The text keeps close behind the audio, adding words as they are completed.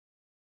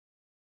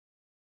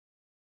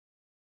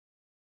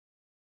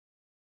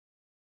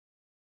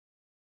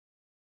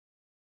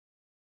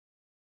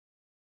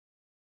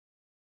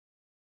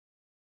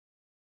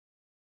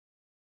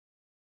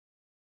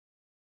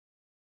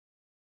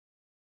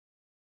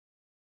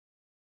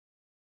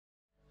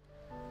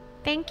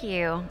Thank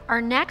you. Our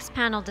next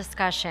panel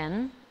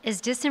discussion is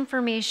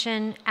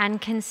Disinformation and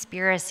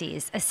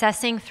Conspiracies,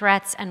 Assessing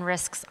Threats and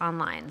Risks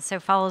Online. So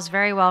follows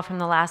very well from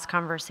the last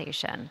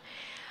conversation.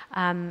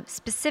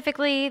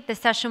 Specifically, the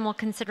session will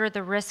consider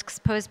the risks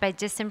posed by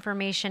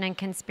disinformation and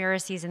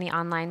conspiracies in the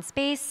online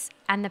space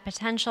and the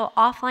potential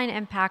offline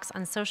impacts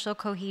on social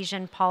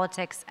cohesion,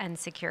 politics, and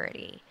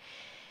security.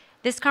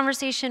 This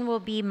conversation will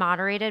be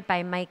moderated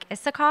by Mike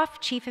Isikoff,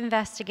 Chief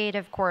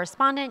Investigative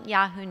Correspondent,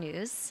 Yahoo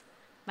News.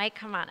 Mike,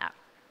 come on up.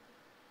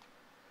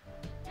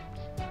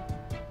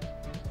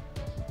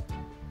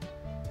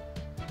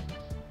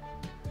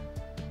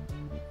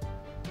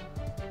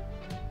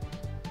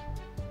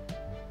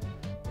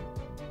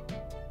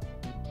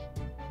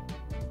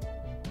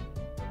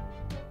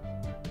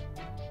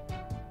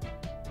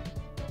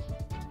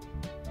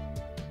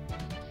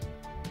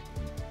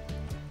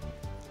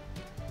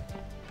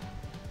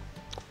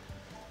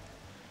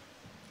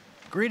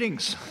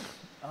 Greetings.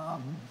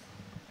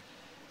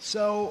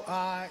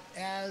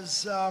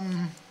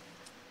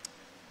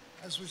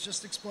 As was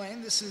just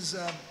explained, this is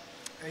a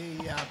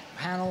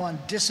panel on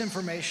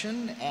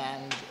disinformation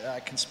and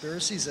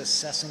conspiracies,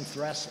 assessing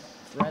threats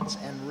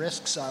and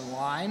risks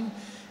online.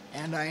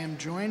 And I am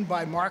joined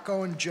by Marc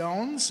Owen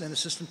Jones, an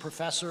assistant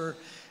professor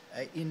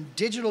in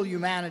digital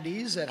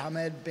humanities at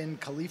Hamad bin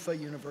Khalifa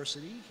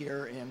University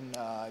here in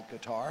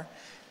Qatar,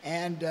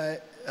 and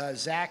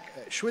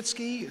Zach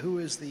Schwitzky, who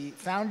is the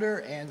founder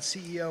and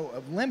CEO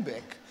of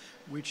Limbik,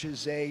 which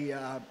is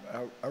a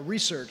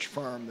research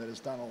firm that has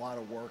done a lot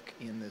of work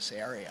in this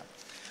area.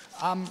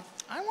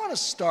 I want to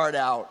start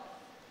out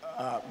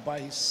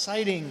by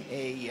citing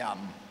a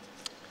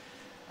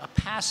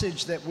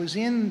passage that was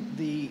in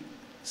the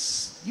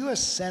U.S.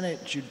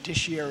 Senate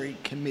Judiciary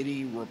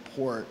Committee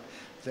report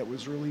that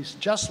was released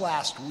just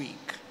last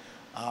week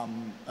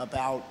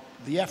about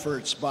the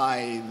efforts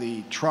by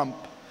the Trump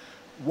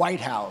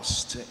White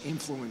House to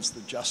influence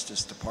the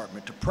Justice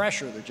Department, to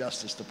pressure the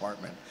Justice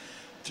Department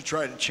to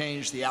try to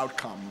change the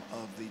outcome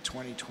of the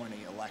 2020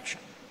 election.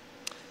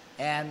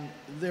 And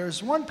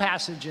there's one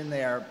passage in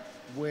there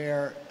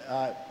where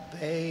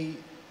they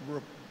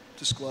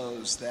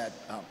disclose that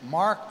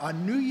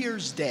on New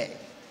Year's Day,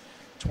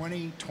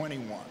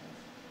 2021,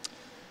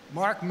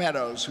 Mark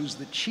Meadows, who's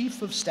the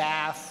chief of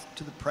staff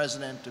to the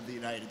President of the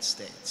United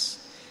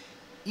States,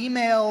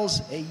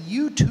 emails a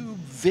YouTube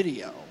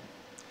video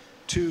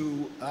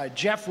to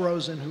Jeff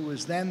Rosen, who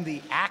was then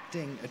the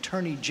acting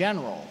Attorney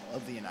General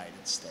of the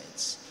United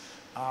States,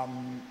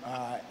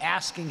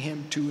 asking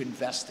him to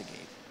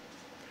investigate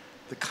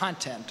the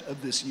content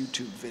of this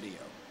YouTube video.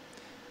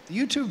 The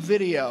YouTube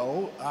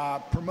video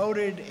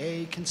promoted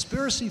a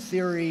conspiracy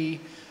theory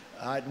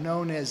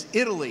known as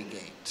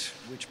Italygate,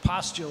 which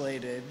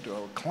postulated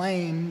or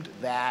claimed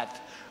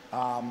that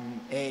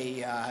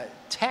a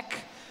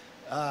tech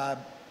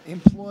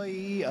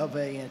employee of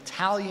an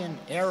Italian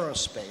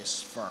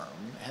aerospace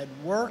firm had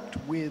worked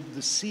with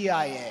the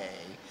CIA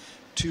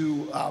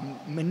to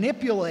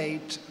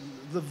manipulate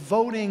the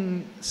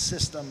voting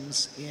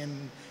systems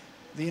in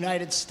the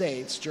United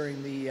States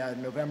during the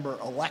November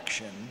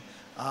election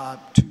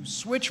to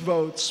switch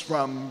votes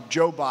from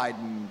Joe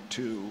Biden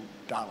to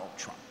Donald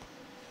Trump.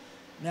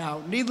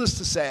 Now, needless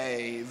to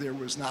say, there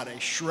was not a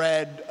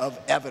shred of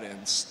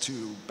evidence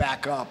to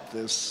back up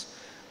this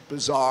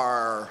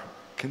bizarre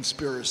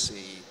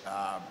conspiracy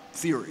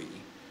theory.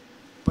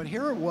 But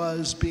here it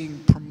was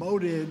being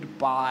promoted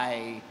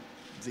by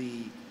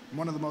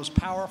one of the most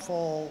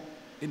powerful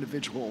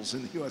individuals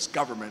in the U.S.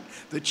 government,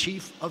 the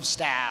chief of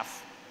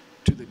staff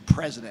to the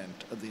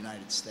President of the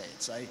United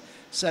States. I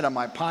said on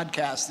my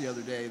podcast the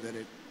other day that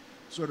it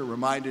sort of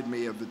reminded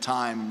me of the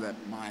time that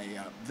my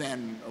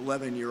then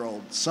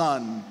 11-year-old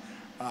son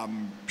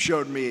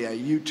showed me a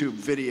YouTube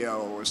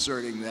video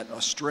asserting that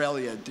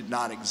Australia did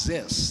not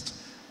exist.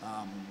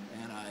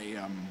 And I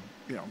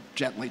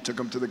gently took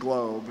him to the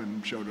globe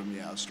and showed him,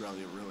 yeah,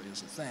 Australia really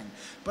is a thing.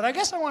 But I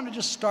guess I want to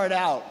just start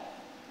out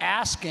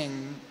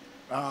asking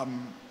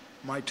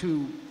my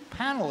two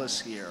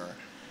panelists here,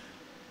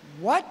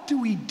 what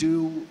do we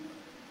do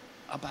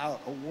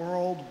about a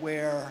world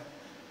where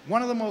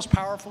one of the most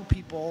powerful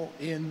people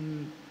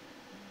in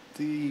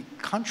the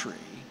country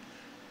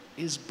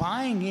is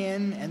buying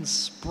in and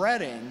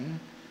spreading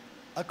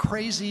a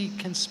crazy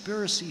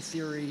conspiracy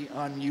theory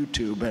on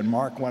YouTube? And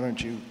Marc, why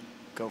don't you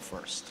go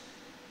first?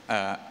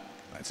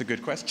 That's a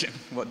good question.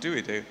 What do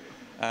we do,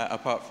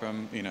 apart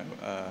from,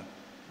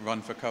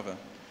 run for cover?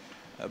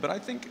 But I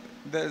think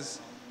there's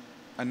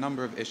a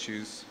number of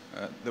issues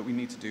that we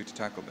need to do to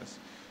tackle this.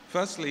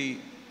 Firstly,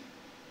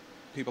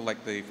 people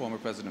like the former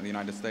President of the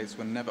United States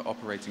were never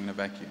operating in a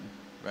vacuum,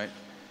 right?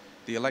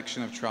 The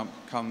election of Trump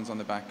comes on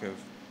the back of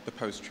the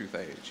post-truth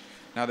age.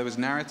 Now, there was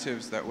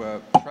narratives that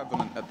were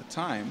prevalent at the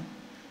time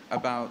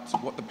about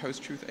what the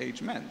post-truth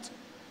age meant.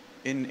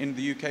 In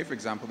the UK, for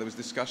example, there was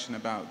discussion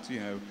about,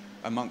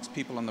 amongst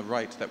people on the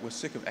right that were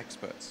sick of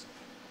experts,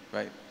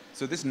 right?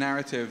 So this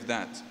narrative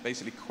that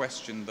basically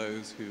questioned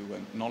those who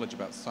were knowledge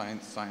about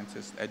science,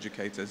 scientists,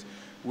 educators,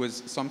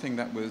 was something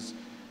that was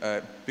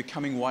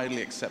becoming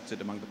widely accepted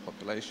among the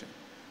population.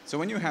 So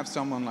when you have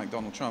someone like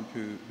Donald Trump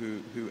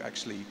who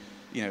actually,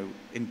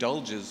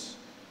 indulges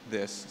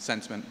this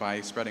sentiment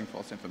by spreading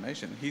false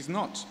information, he's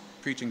not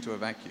preaching to a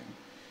vacuum.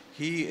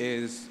 He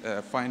is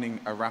finding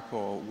a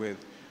rapport with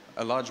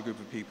a larger group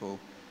of people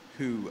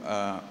who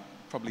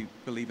probably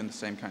believe in the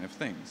same kind of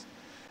things.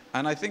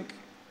 And I think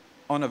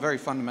on a very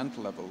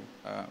fundamental level,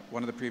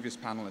 one of the previous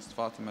panelists,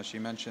 Fatima, she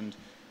mentioned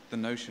the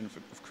notion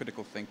of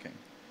critical thinking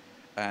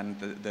and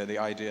the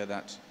idea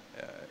that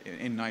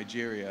in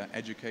Nigeria,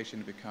 education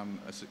had become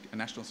a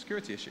national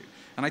security issue.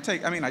 And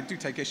I do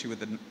take issue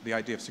with the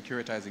idea of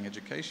securitizing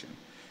education.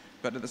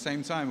 But at the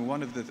same time,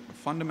 one of the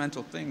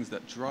fundamental things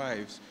that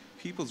drives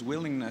people's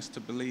willingness to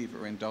believe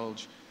or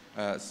indulge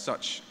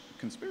such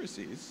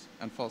conspiracies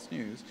and false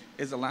news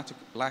is a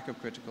lack of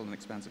critical and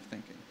expansive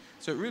thinking.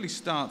 So it really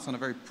starts on a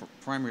very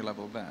primary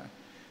level there.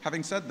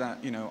 Having said that,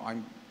 I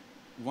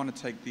want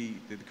to take the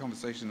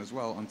conversation as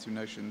well onto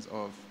notions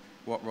of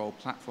what role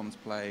platforms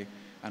play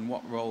and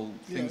what role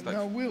things like...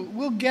 No,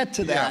 we'll get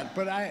to that,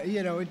 but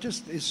it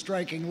just is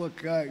striking.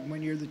 Look,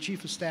 when you're the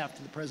chief of staff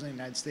to the President of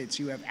the United States,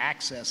 you have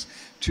access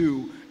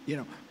to,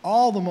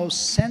 all the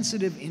most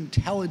sensitive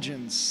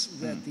intelligence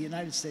that the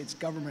United States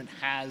government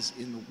has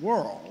in the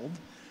world.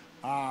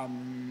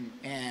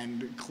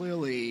 And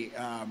clearly,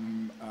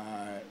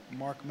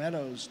 Mark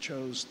Meadows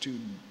chose to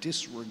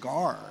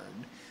disregard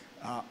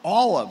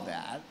all of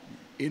that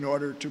in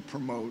order to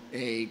promote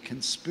a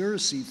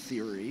conspiracy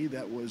theory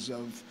that was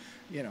of,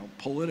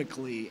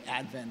 politically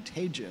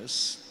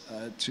advantageous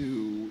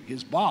to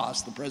his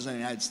boss, the President of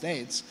the United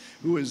States,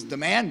 who is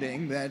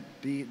demanding that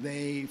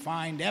they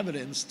find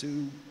evidence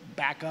to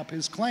back up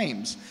his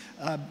claims.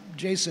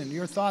 Jason,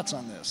 your thoughts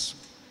on this?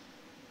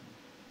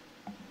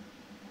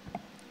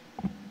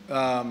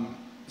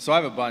 So I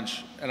have a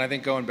bunch, and I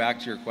think going back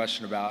to your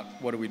question about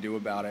what do we do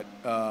about it,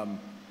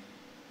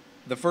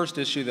 the first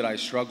issue that I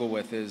struggle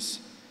with is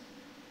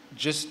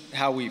just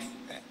how we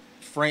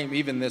frame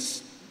even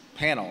this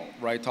panel,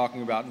 right,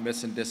 talking about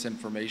mis and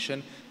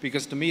disinformation,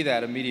 because to me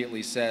that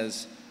immediately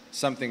says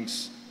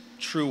something's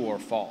true or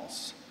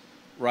false,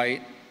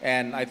 right?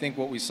 And I think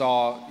what we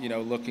saw,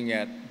 looking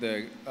at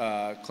the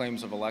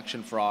claims of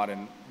election fraud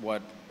and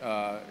what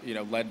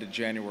led to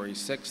January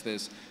 6th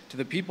is, to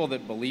the people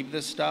that believe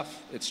this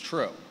stuff, it's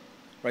true,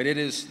 right? It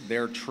is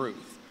their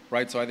truth,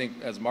 right? So I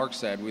think, as Marc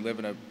said, we live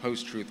in a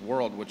post-truth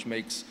world, which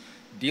makes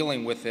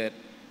dealing with it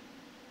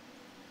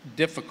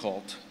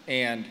difficult.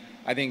 And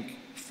I think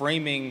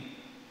framing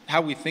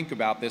how we think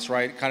about this,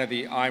 right, kind of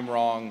the I'm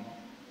wrong,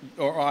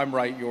 or I'm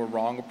right, you're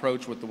wrong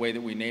approach with the way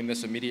that we name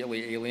this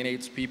immediately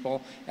alienates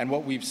people. And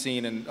what we've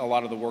seen in a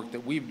lot of the work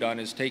that we've done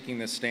is taking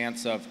this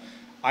stance of,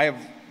 I have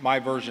my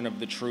version of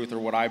the truth or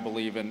what I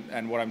believe,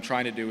 and what I'm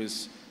trying to do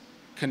is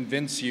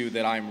convince you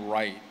that I'm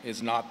right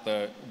is not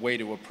the way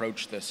to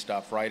approach this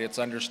stuff, right? It's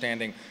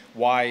understanding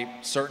why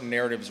certain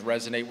narratives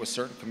resonate with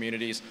certain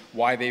communities,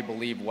 why they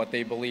believe what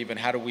they believe, and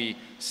how do we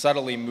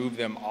subtly move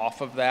them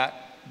off of that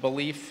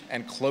belief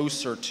and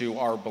closer to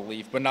our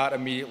belief, but not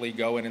immediately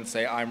go in and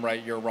say, I'm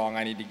right, you're wrong,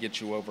 I need to get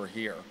you over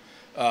here.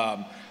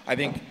 I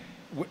think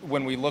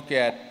when we look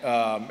at,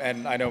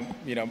 and I know,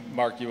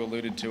 Marc, you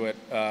alluded to it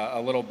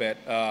a little bit,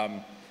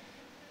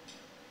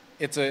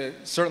 it's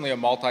certainly a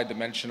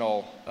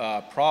multidimensional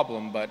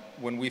problem, but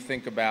when we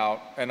think about,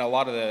 and a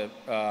lot of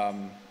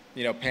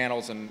the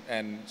panels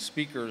and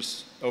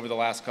speakers over the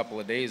last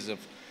couple of days have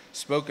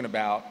spoken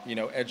about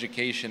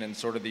education and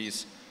sort of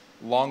these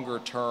longer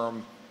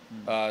term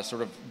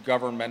sort of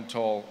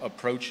governmental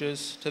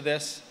approaches to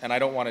this, and I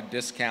don't want to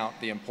discount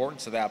the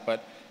importance of that,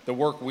 but the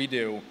work we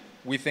do,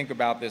 we think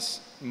about this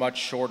much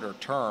shorter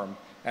term,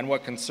 and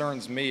what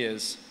concerns me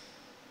is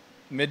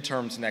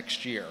midterms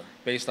next year,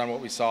 based on what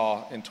we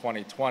saw in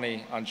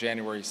 2020 on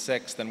January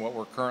 6th and what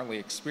we're currently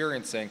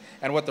experiencing,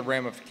 and what the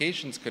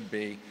ramifications could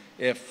be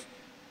if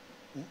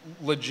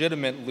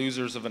legitimate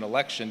losers of an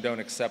election don't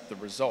accept the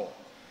result.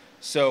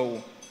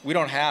 So we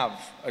don't have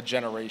a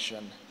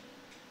generation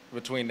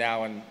between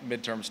now and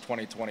midterms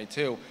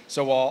 2022.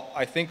 So while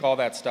I think all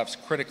that stuff's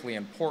critically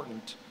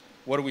important,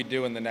 what do we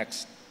do in the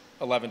next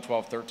 11,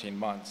 12, 13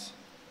 months?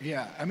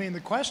 Yeah, I mean, the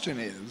question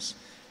is,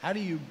 how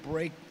do you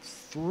break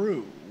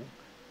through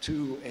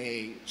to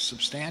a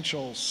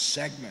substantial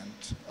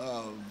segment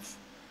of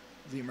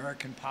the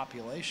American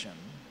population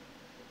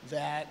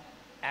that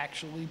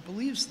actually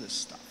believes this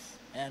stuff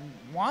and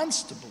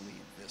wants to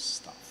believe this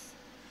stuff?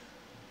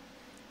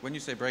 When you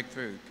say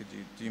breakthrough,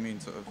 do you mean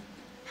sort of,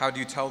 how do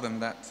you tell them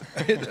that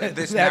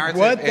this that narrative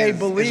what they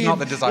believe is not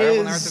the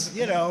desirable is,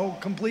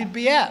 narrative? Complete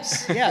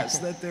BS. Yes,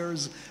 that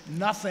there's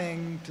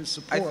nothing to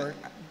support.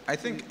 I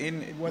think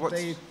in what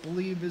they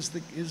believe is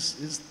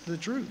the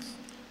truth.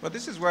 Well,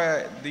 this is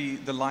where the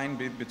line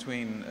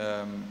between,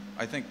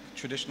 I think,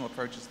 traditional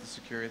approaches to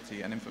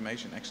security and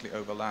information actually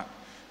overlap.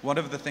 One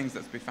of the things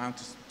that's been found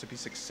to be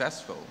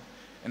successful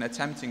in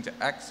attempting to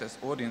access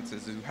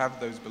audiences who have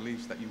those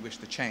beliefs that you wish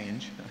to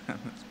change,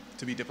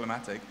 to be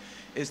diplomatic,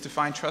 is to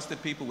find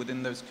trusted people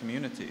within those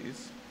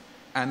communities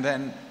and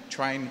then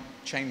try and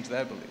change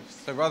their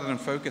beliefs. So rather than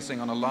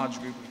focusing on a large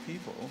group of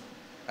people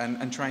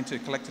and trying to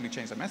collectively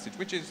change the message,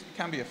 which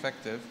can be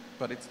effective,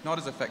 but it's not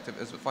as effective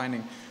as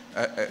finding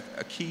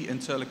a key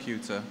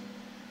interlocutor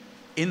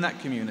in that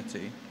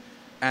community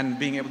and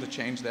being able to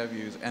change their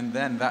views, and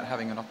then that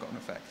having a knock-on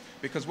effect.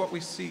 Because what we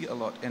see a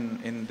lot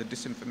in the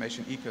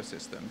disinformation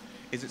ecosystem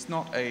is it's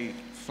not a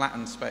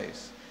flattened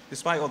space.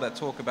 Despite all that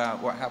talk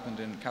about what happened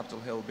in Capitol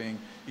Hill being,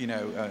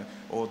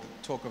 or the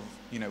talk of,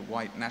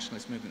 white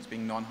nationalist movements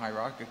being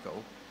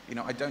non-hierarchical,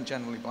 I don't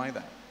generally buy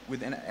that.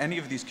 Within any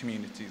of these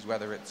communities,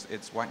 whether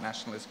it's white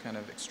nationalist kind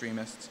of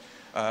extremists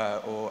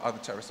or other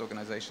terrorist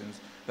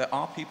organizations, there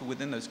are people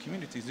within those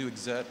communities who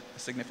exert a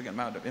significant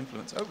amount of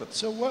influence over them.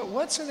 So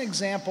what's an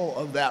example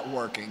of that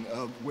working,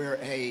 of where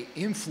a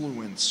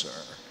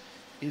influencer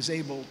is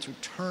able to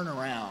turn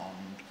around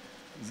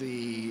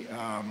the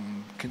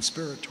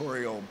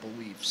conspiratorial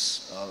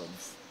beliefs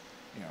of,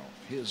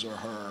 his or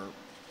her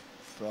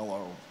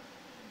fellow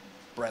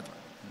brethren?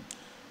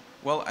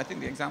 Well, I think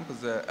the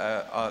examples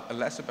are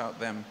less about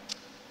them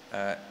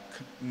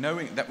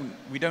knowing that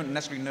we don't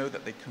necessarily know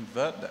that they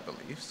convert their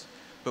beliefs,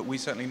 but we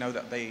certainly know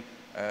that they,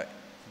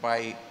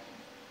 by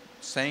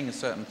saying a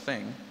certain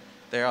thing,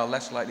 they are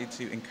less likely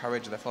to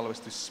encourage their followers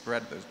to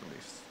spread those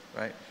beliefs,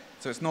 right?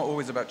 So it's not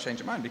always about change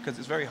of mind, because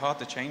it's very hard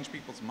to change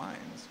people's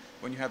minds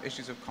when you have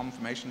issues of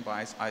confirmation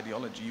bias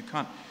ideology. You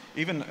can't,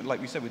 even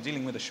like we said, we're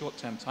dealing with a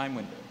short-term time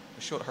window,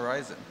 a short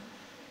horizon.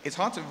 It's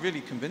hard to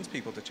really convince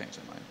people to change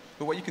their mind.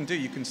 But what you can do,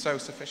 you can sow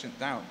sufficient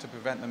doubt to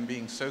prevent them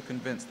being so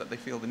convinced that they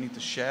feel the need to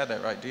share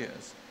their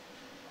ideas.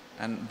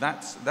 And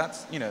that's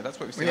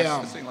what we see,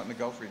 especially like in the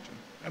Gulf region.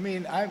 I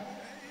mean, I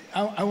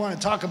want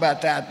to talk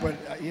about that, but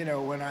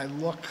when I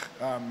look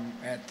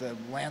at the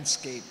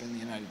landscape in the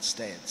United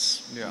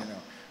States,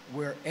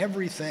 where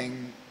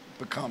everything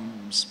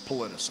becomes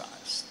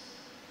politicized.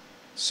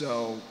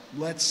 So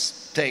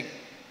let's take,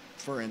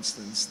 for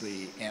instance,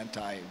 the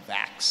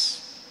anti-vax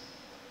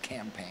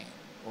campaign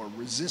or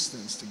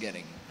resistance to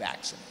getting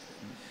vaccinated,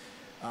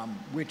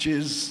 which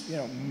is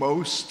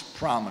most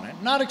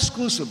prominent, not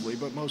exclusively,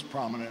 but most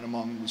prominent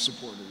among the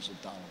supporters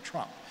of Donald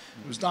Trump.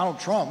 It was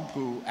Donald Trump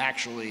who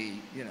actually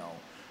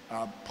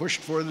pushed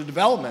for the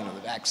development of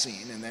the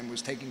vaccine, and then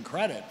was taking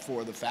credit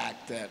for the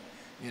fact that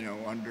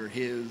under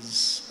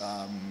his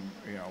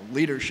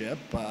leadership,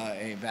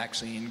 a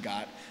vaccine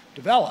got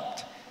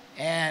developed.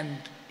 And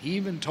he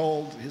even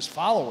told his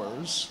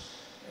followers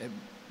at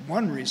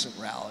one recent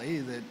rally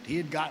that he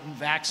had gotten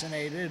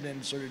vaccinated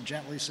and sort of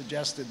gently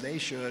suggested they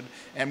should,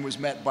 and was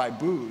met by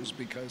boos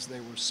because they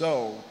were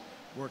so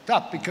worked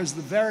up. Because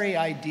the very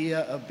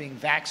idea of being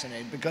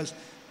vaccinated, because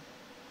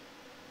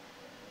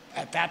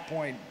at that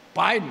point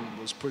Biden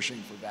was pushing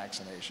for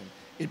vaccination,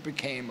 it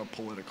became a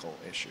political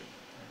issue.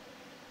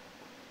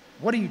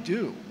 What do you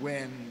do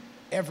when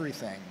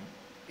everything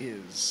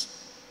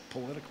is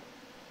political?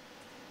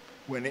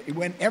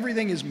 When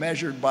everything is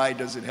measured by,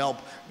 does it help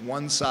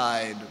one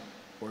side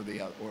or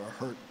the other, or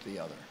hurt the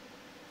other?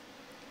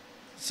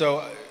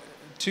 So,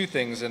 two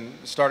things, and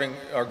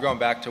going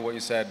back to what you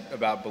said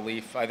about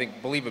belief, I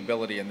think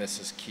believability in this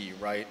is key,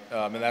 right?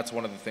 And that's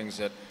one of the things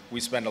that we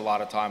spend a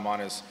lot of time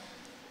on, is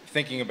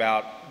thinking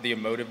about the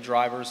emotive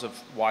drivers of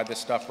why this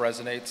stuff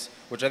resonates,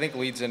 which I think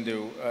leads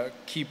into a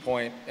key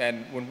point.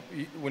 And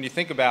when you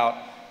think about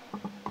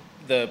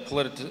the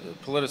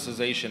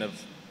politicization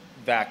of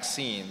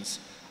vaccines,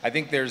 I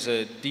think there's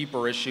a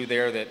deeper issue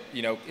there that,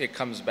 it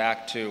comes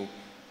back to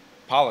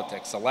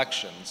politics,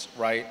 elections,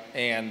 right?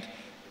 And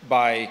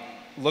by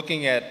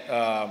looking at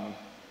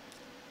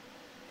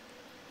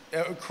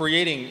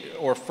creating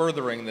or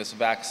furthering this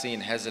vaccine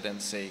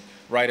hesitancy,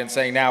 right, and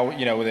saying now,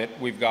 that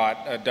we've got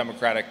a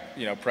Democratic,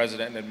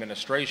 president and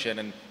administration,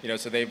 and,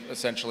 so they've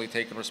essentially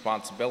taken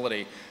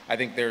responsibility. I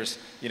think there's,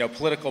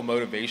 political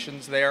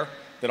motivations there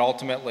that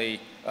ultimately,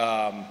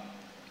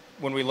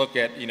 when we look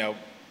at,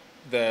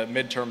 the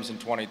midterms in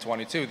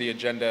 2022, the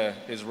agenda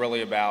is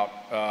really about,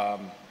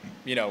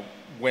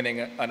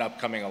 winning an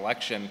upcoming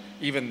election,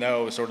 even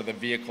though sort of the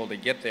vehicle to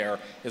get there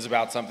is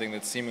about something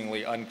that's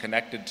seemingly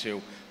unconnected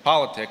to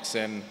politics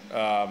and,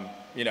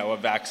 a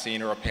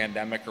vaccine or a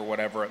pandemic or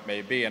whatever it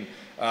may be. And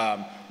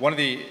one of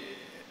the,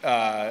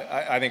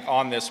 I think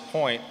on this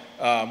point,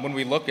 when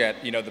we look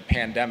at, the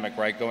pandemic,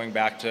 right, going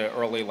back to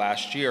early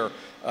last year,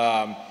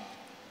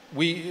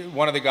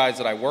 one of the guys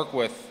that I work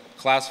with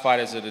classified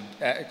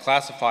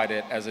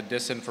it as a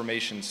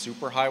disinformation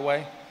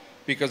superhighway,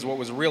 because what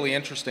was really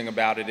interesting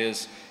about it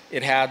is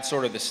it had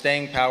sort of the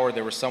staying power.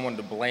 There was someone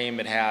to blame.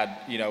 It had,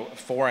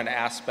 foreign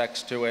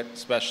aspects to it,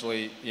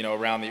 especially,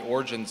 around the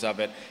origins of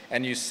it.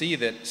 And you see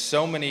that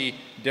so many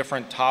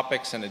different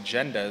topics and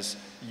agendas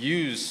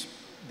use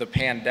the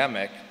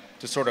pandemic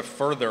to sort of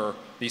further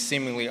these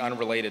seemingly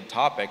unrelated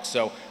topics.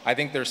 So I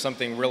think there's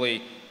something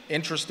really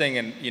interesting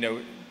and,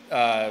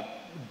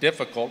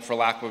 difficult, for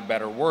lack of a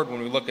better word,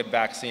 when we look at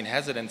vaccine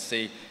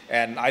hesitancy.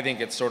 And I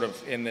think it's sort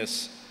of in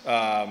this,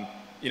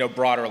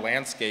 broader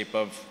landscape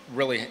of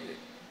really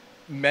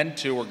meant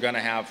to or going to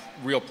have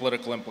real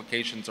political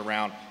implications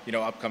around,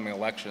 upcoming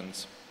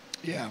elections.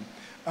 Yeah.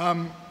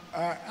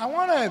 I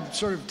want to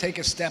sort of take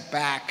a step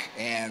back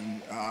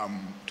and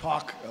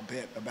talk a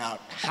bit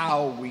about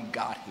how we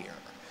got here.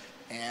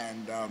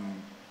 And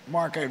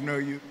Marc, I know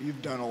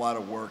you've done a lot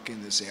of work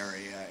in this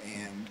area,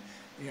 and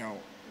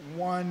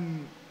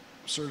one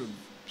sort of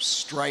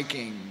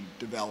striking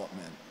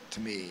development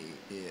to me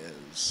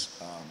is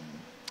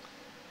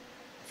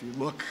if you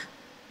look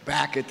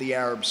back at the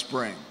Arab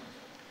Spring,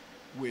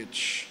 in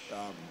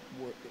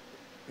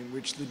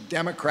which the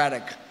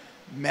democratic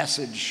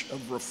message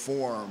of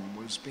reform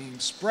was being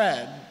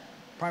spread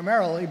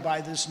primarily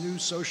by this new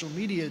social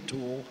media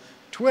tool,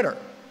 Twitter.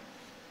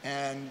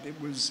 And it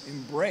was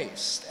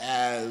embraced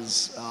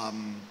as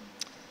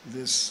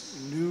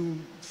this new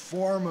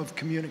form of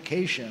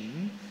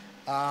communication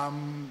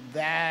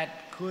that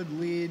could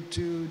lead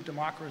to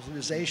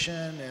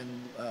democratization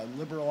and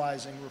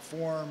liberalizing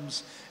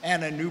reforms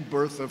and a new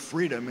birth of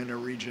freedom in a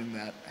region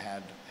that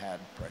had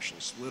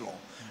precious little.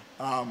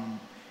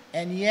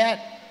 And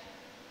yet,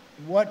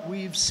 what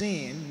we've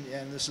seen,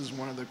 and this is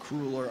one of the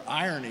crueler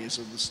ironies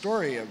of the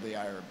story of the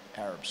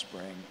Arab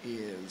Spring,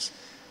 is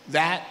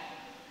that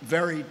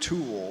very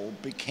tool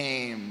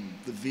became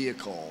the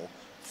vehicle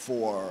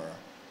for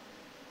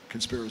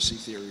conspiracy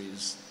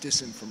theories,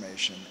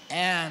 disinformation,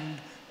 and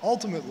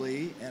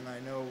ultimately, and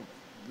I know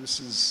this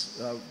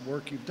is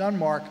work you've done,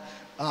 Marc,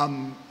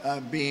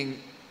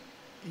 being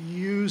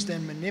used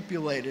and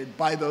manipulated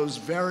by those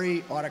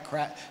very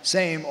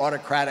same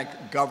autocratic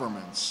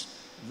governments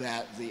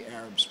that the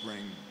Arab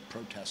Spring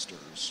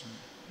protesters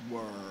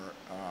were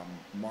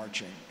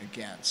marching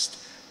against.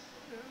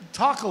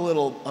 Talk a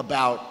little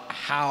about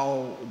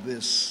how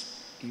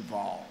this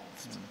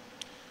evolved.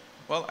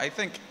 Well, I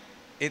think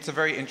it's a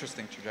very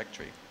interesting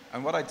trajectory.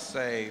 And what I'd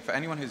say, for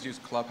anyone who's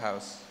used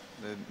Clubhouse,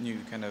 the new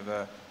kind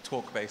of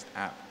talk-based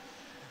app,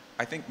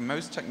 I think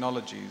most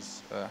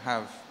technologies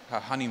have a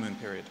honeymoon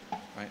period,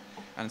 right?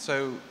 And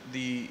so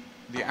the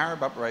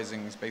Arab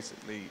uprisings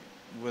basically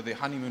were the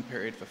honeymoon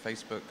period for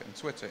Facebook and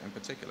Twitter in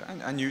particular,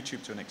 and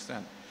YouTube to an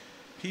extent.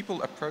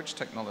 People approach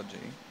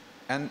technology,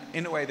 and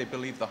in a way they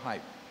believe the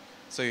hype.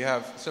 So you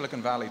have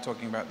Silicon Valley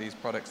talking about these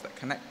products that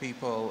connect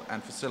people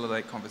and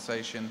facilitate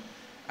conversation,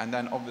 and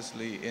then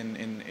obviously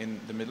in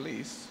the Middle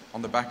East,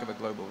 on the back of a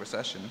global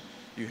recession,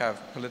 you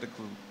have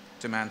political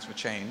demands for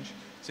change.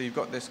 So you've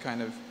got this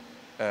kind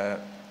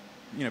of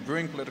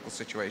brewing political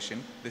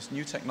situation, this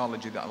new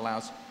technology that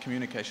allows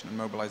communication and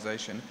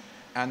mobilization,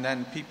 and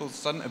then people's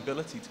sudden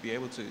ability to be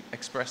able to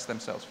express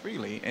themselves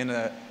freely in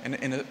a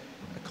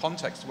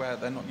context where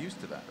they're not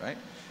used to that, right?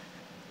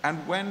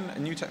 And when a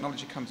new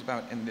technology comes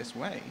about in this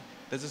way,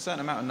 there's a certain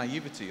amount of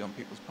naivety on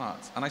people's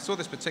parts. And I saw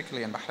this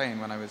particularly in Bahrain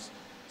when I was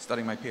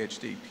studying my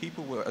PhD.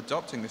 People were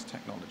adopting this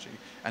technology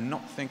and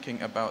not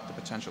thinking about the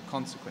potential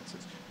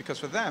consequences. Because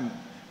for them,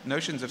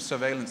 notions of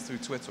surveillance through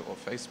Twitter or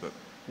Facebook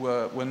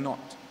were not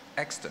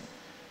extant.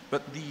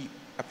 But the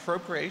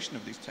appropriation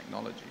of these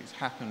technologies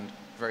happened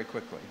very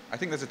quickly. I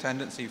think there's a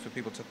tendency for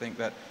people to think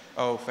that,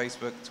 oh,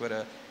 Facebook,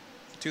 Twitter,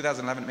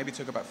 2011 maybe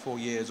took about 4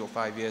 years or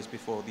 5 years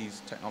before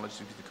these technologies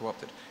were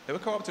co-opted. They were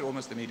co-opted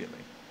almost immediately.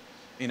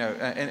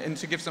 And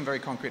to give some very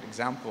concrete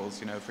examples,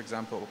 for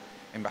example,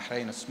 in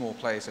Bahrain, a small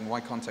place, and why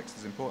context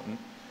is important,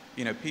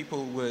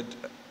 people would,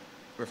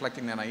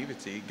 reflecting their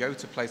naivety, go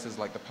to places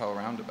like the Pearl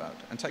Roundabout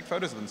and take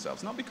photos of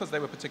themselves, not because they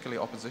were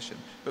particularly opposition,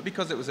 but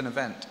because it was an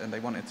event and they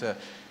wanted to,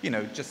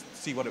 just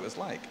see what it was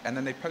like. And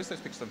then they post those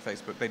pictures on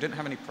Facebook. They didn't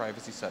have any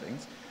privacy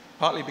settings,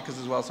 partly because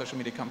as well social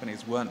media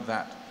companies weren't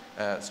that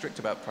strict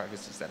about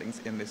privacy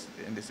settings in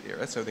this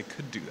era, so they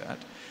could do that.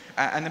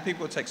 And then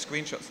people would take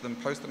screenshots of them,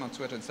 post them on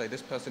Twitter and say,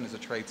 this person is a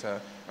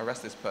traitor,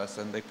 arrest this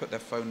person. They put their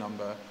phone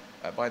number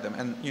by them.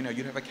 And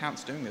you'd have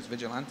accounts doing this,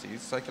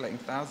 vigilantes, circulating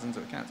thousands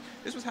of accounts.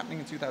 This was happening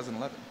in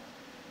 2011.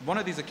 One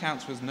of these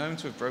accounts was known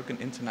to have broken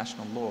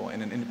international law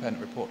in an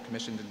independent report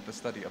commissioned into the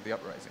study of the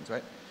uprisings,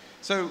 right?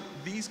 So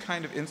these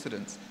kind of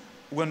incidents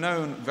were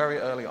known very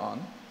early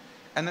on.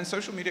 And then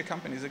social media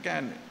companies,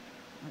 again,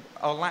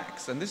 are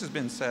lax, and this has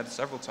been said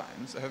several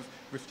times, have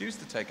refused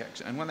to take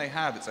action. And when they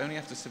have, it's only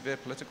after severe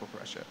political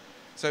pressure.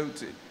 So,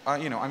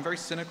 I'm very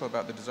cynical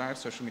about the desire of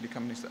social media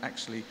companies to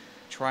actually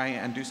try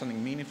and do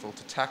something meaningful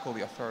to tackle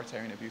the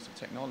authoritarian abuse of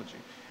technology.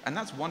 And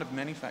that's one of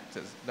many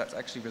factors that's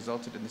actually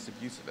resulted in this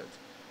abuse of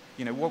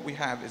it. What we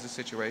have is a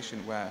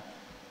situation where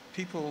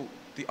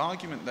the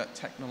argument that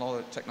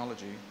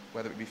technology,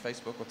 whether it be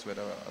Facebook or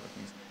Twitter or other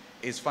things,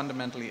 is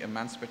fundamentally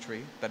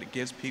emancipatory, that it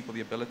gives people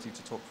the ability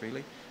to talk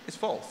freely, is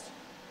false.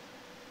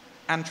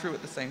 And true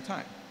at the same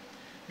time.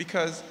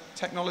 Because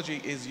technology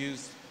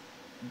is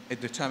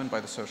determined by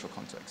the social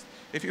context.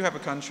 If you have a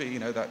country,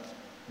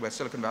 where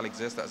Silicon Valley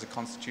exists, that has a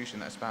constitution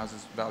that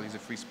espouses values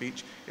of free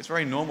speech, it's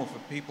very normal for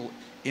people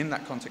in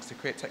that context to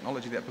create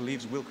technology that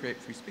believes will create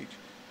free speech.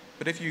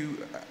 But if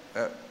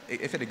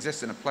it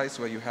exists in a place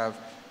where you have,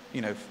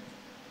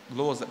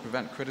 laws that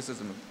prevent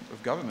criticism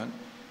of government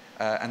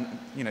and,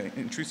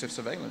 intrusive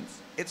surveillance,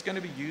 it's going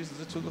to be used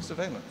as a tool of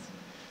surveillance.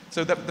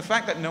 So the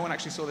fact that no one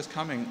actually saw this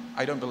coming,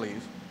 I don't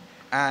believe.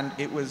 And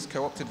it was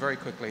co-opted very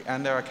quickly.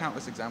 And there are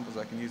countless examples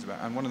I can use about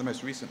it. And one of the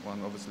most recent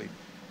ones, obviously,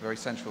 very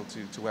central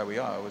to where we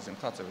are, was in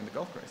Qatar in the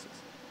Gulf crisis.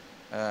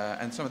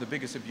 And some of the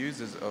biggest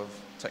abusers of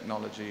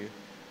technology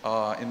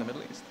are in the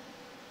Middle East.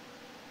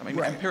 I mean,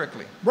 right.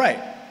 Empirically. Right.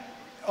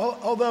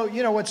 Although,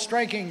 you know, what's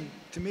striking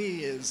to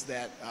me is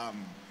that,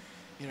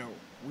 you know,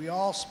 we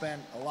all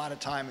spent a lot of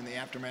time in the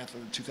aftermath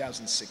of the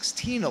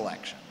 2016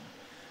 election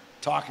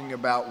talking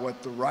about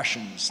what the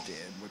Russians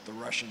did, what the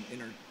Russian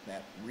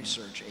Internet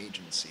Research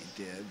Agency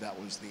did. That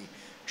was the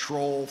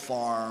troll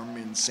farm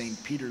in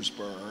St.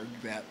 Petersburg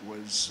that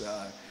was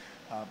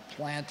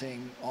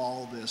planting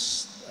all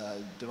this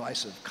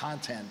divisive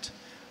content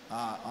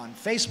on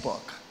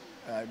Facebook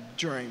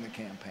during the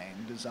campaign,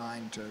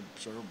 designed to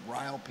sort of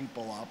rile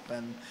people up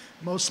and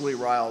mostly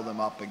rile them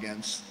up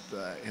against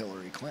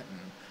Hillary Clinton.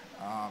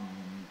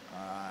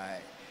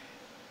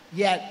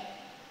 Yet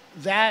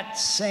that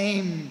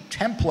same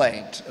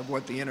template of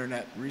what the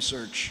Internet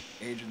Research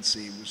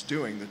Agency was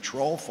doing, the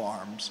troll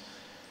farms,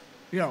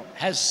 you know,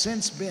 has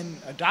since been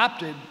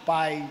adopted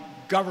by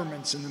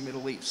governments in the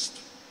Middle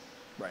East,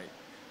 right?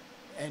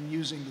 And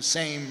using the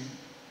same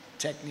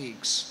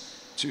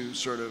techniques to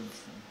sort of,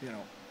 you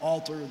know,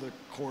 alter the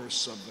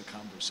course of the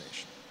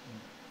conversation.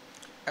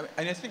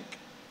 And I think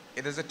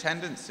there's a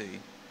tendency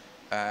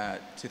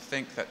to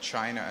think that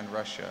China and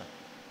Russia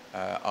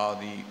are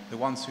the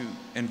ones who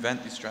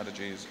invent these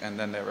strategies and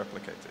then they're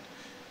replicated.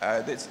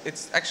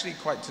 It's actually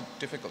quite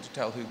difficult to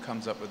tell who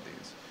comes up with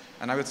these.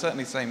 And I would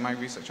certainly say my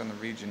research on the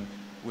region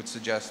would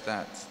suggest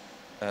that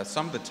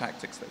some of the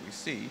tactics that we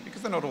see,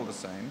 because they're not all the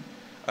same,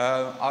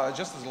 are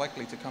just as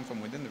likely to come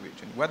from within the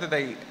region. Whether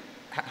they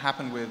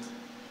happen with,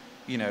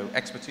 you know,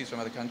 expertise from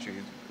other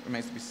countries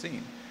remains to be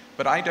seen.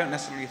 But I don't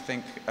necessarily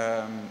think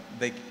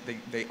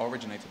they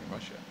originated in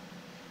Russia.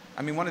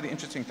 I mean, one of the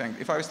interesting things,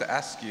 if I was to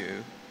ask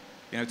you,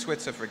 you know,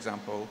 Twitter, for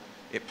example,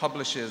 it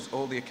publishes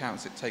all the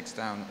accounts it takes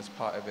down as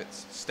part of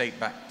its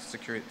state-backed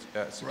security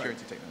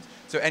takedowns.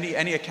 So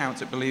any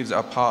accounts it believes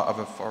are part of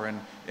a foreign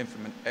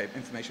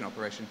information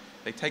operation,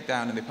 they take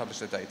down and they publish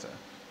the data.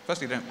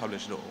 Firstly, they don't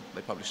publish it all.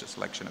 They publish a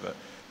selection of it.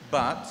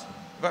 But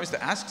if I was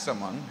to ask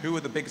someone who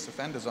were the biggest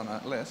offenders on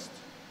that list,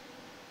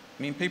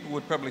 I mean, people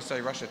would probably say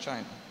Russia,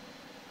 China.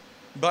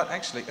 But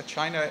actually,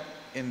 China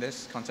in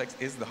this context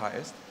is the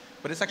highest.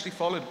 But it's actually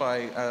followed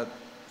by,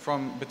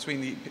 from between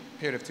the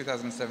period of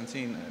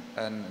 2017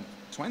 and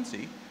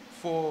 20,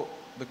 for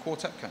the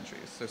Quartet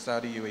countries, so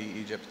Saudi, UAE,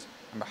 Egypt,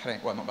 and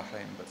Bahrain, well, not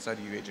Bahrain, but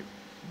Saudi, UAE, Egypt,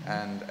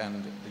 and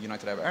the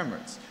United Arab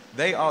Emirates.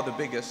 They are the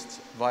biggest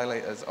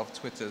violators of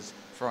Twitter's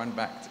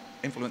foreign-backed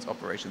influence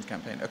operations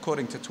campaign,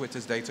 according to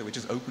Twitter's data, which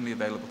is openly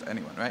available to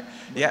anyone, right?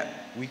 Yet,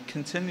 we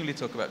continually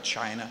talk about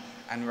China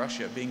and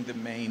Russia being the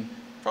main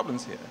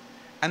problems here.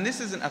 And this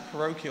isn't a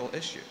parochial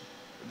issue.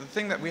 The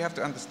thing that we have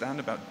to understand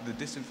about the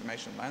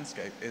disinformation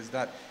landscape is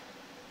that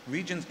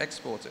regions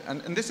export it,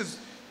 and this has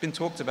been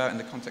talked about in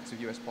the context of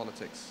US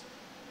politics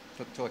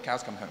till the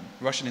cows come home.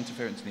 Russian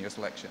interference in the US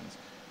elections.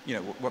 You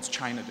know, what's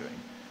China doing?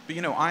 But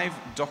you know, I've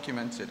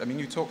documented, I mean,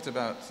 you talked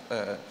about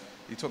a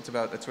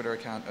Twitter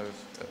account of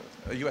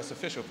a US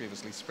official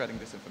previously spreading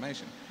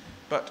disinformation.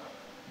 But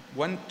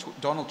when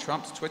Donald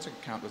Trump's Twitter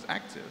account was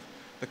active,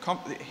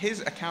 his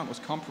account was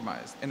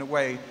compromised in a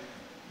way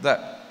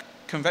that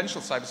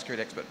conventional cybersecurity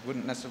expert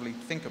wouldn't necessarily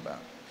think about.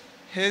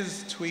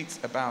 His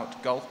tweets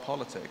about Gulf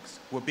politics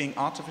were being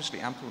artificially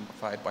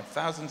amplified by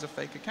thousands of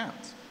fake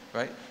accounts,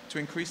 right, to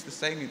increase the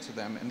salience to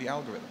them in the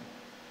algorithm.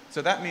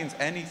 So that means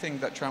anything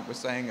that Trump was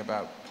saying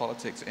about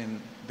politics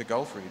in the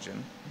Gulf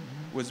region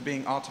was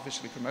being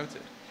artificially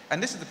promoted.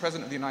 And this is the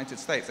President of the United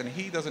States, and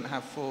he doesn't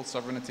have full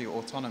sovereignty or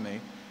autonomy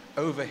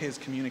over his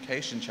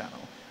communication channel.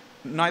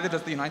 Neither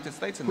does the United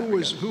States in that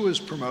regard. Who was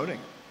promoting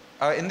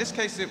it? In this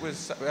case, it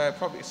was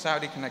probably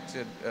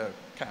Saudi-connected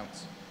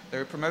accounts. They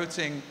were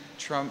promoting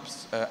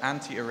Trump's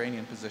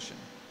anti-Iranian position.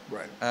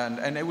 Right.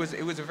 And it was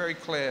a very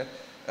clear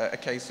a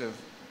case of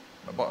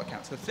bot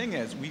accounts. The thing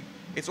is,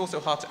 it's also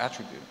hard to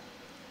attribute.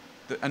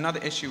 Another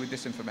issue with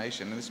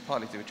disinformation, and this is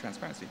partly to do with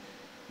transparency,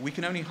 we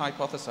can only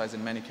hypothesize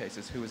in many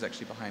cases who is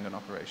actually behind an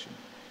operation.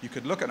 You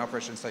could look at an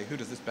operation and say, who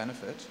does this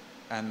benefit?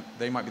 And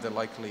they might be the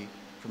likely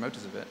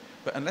promoters of it.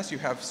 But unless you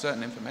have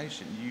certain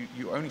information,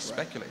 you're only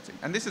speculating.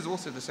 And this is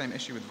also the same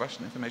issue with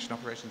Russian information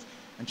operations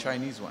and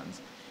Chinese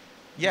ones.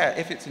 Yeah,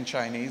 if it's in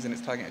Chinese and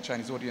it's targeting a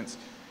Chinese audience,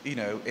 you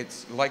know,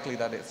 it's likely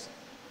that it's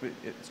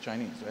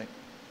Chinese, right?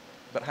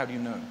 But how do you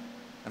know?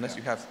 Unless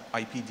you have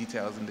IP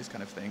details and this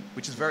kind of thing,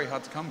 which is very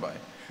hard to come by.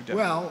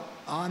 Well,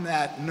 on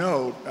that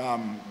note,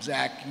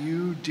 Zach,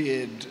 you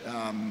did,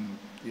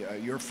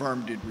 your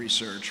firm did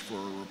research for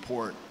a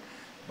report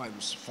by the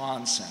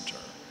Safan Center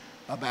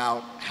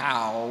about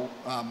how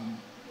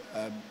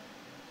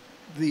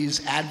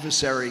these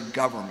adversary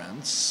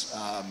governments,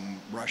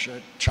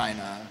 Russia,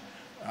 China,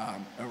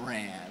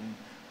 Iran,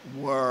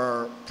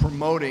 were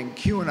promoting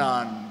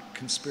QAnon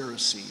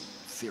conspiracy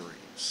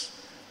theories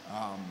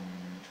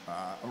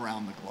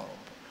around the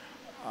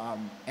globe.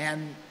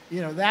 And,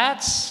 you know,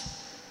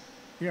 that's,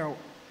 you know,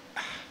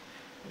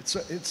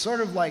 it's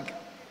sort of like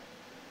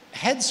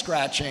head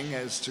scratching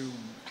as to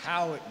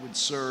how it would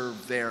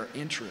serve their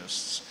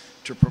interests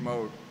to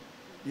promote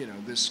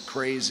this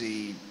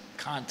crazy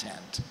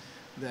content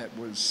that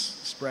was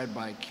spread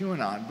by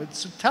QAnon. But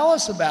so tell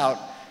us about,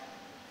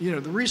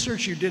 the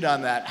research you did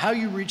on that, how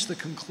you reached the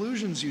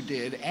conclusions you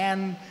did,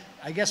 and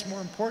I guess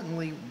more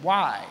importantly,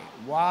 why?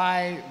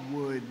 Why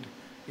would,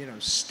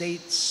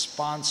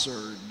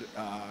 state-sponsored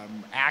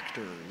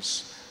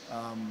actors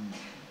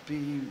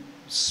be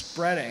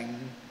spreading,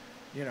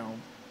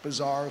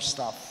 bizarre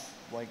stuff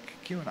like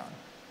QAnon?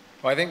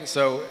 Well, I think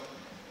so.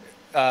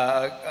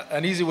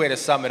 An easy way to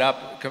sum it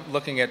up,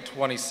 looking at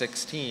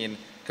 2016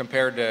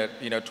 compared to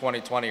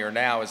 2020 or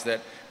now, is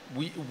that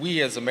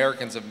we as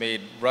Americans have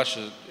made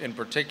Russia in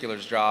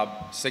particular's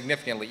job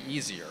significantly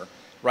easier,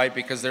 right?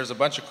 Because there's a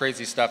bunch of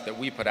crazy stuff that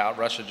we put out.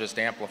 Russia just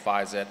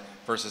amplifies it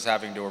versus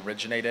having to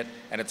originate it,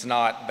 and it's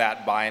not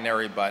that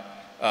binary, but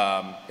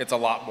it's a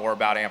lot more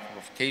about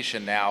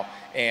amplification now.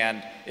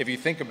 And if you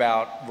think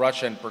about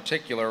Russia in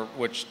particular,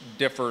 which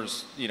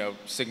differs,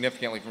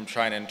 significantly from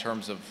China in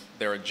terms of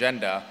their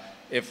agenda,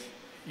 if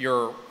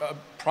your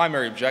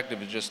primary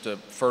objective is just to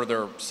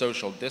further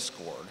social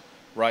discord,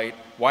 right?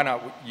 Why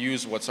not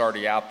use what's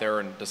already out there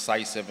and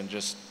decisive and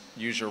just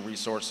use your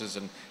resources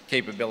and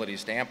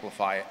capabilities to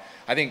amplify it?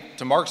 I think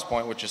to Marc's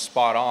point, which is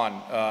spot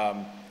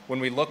on, when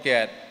we look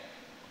at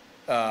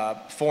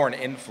foreign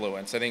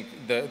influence, I think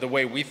the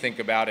way we think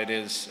about it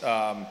is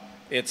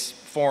it's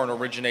foreign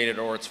originated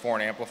or it's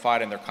foreign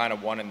amplified, and they're kind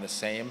of one and the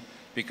same,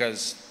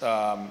 because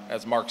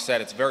as Marc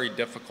said, it's very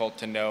difficult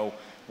to know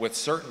with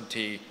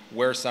certainty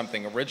where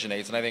something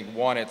originates. And I think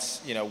one, it's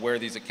where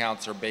these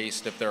accounts are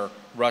based, if they're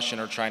Russian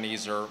or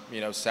Chinese or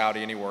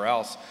Saudi, anywhere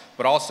else.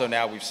 But also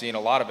now we've seen a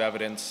lot of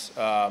evidence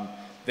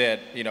that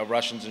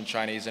Russians and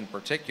Chinese in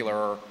particular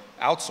are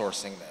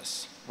outsourcing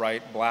this,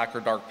 right? Black or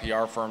dark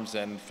PR firms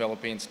in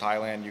Philippines,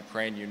 Thailand,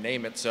 Ukraine, you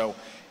name it. So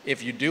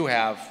if you do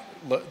have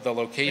the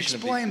location,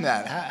 explain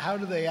that. How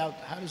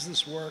does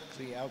this work?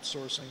 The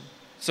outsourcing.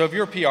 So if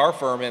you're a PR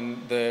firm in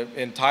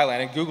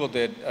Thailand, and Google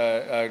did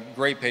a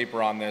great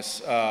paper on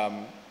this,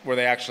 where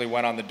they actually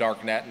went on the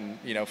dark net and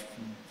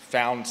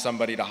found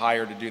somebody to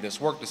hire to do this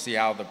work to see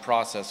how the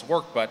process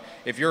worked. But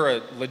if you're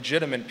a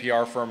legitimate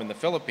PR firm in the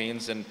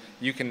Philippines, and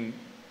you can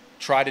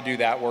try to do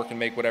that work and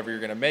make whatever you're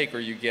going to make, or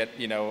you get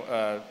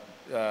a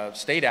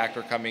state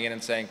actor coming in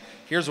and saying,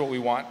 here's what we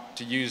want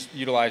to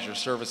utilize your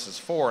services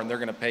for, and they're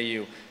going to pay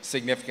you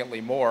significantly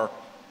more.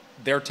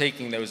 They're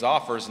taking those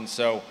offers, and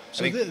so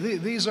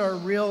these are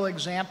real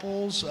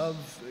examples of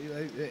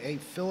a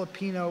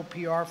Filipino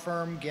PR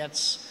firm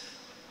gets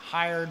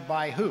hired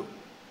by who?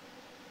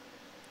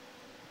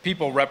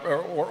 People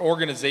or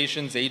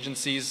organizations,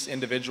 agencies,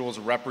 individuals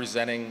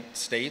representing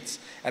states,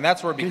 and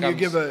that's where it becomes. Can you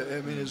give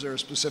is there a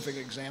specific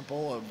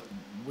example of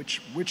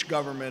which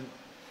government?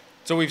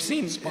 So we've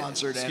seen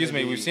sponsored.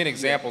 We've seen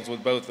examples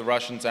with both the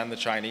Russians and the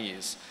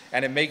Chinese,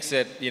 and it makes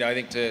it, I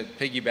think, to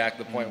piggyback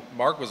the point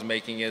Marc was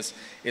making, is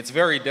it's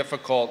very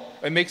difficult.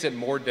 It makes it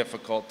more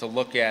difficult to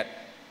look at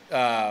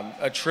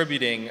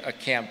attributing a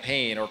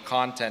campaign or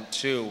content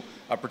to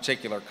a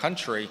particular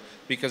country,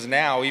 because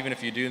now, even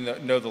if you do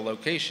know the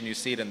location, you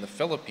see it in the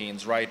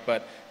Philippines, right?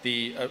 But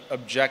the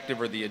objective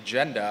or the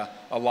agenda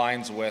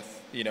aligns with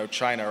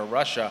China or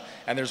Russia.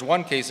 And there's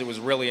one case that was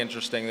really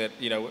interesting that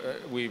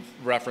we've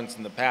referenced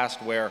in the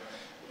past, where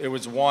it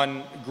was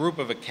one group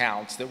of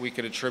accounts that we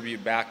could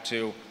attribute back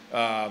to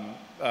an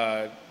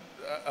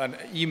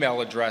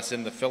email address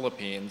in the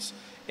Philippines,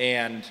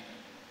 and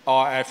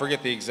I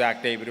forget the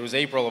exact date, but it was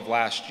April of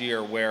last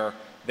year, where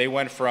they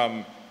went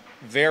from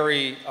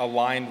very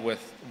aligned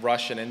with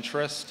Russian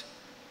interest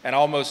and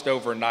almost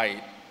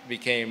overnight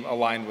became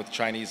aligned with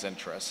Chinese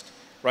interest,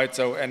 right?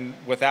 So, and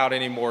without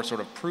any more sort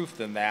of proof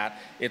than that,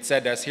 it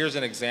said to us, here's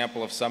an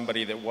example of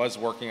somebody that was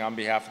working on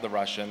behalf of the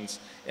Russians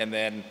and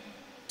then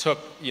took,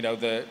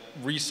 the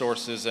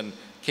resources and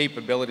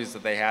capabilities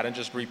that they had and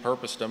just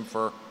repurposed them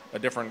for a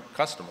different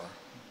customer.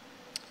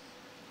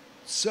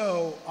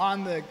 So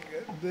on the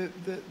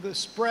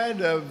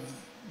spread of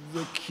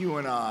the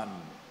QAnon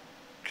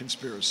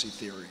conspiracy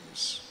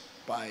theories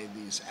by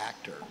these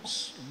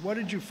actors, what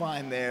did you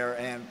find there?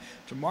 And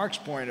to Marc's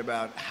point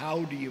about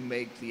how do you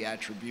make the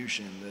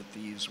attribution that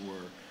these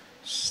were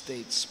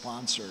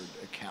state-sponsored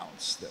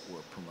accounts that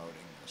were promoting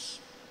this?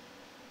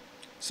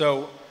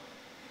 So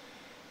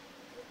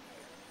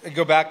I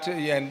go back to,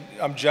 and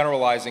I'm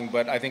generalizing,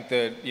 but I think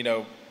the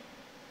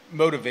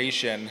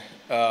motivation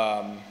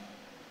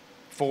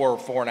for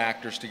foreign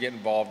actors to get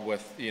involved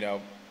with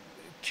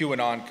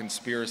QAnon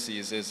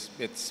conspiracies is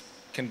it's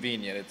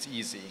convenient, it's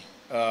easy.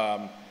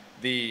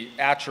 The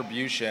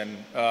attribution,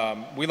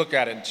 we look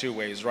at it in two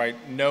ways, right?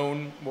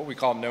 What we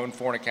call known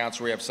foreign accounts,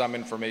 where we have some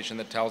information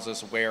that tells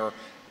us where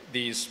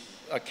these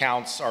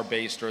accounts are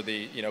based or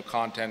the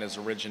content is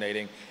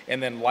originating,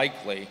 and then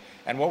likely.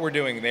 And what we're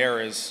doing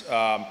there is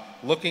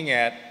looking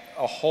at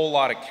a whole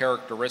lot of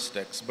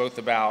characteristics, both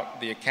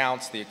about the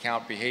accounts, the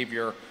account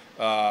behavior,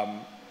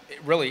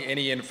 really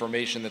any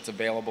information that's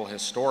available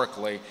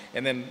historically,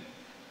 and then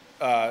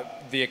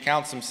the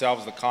accounts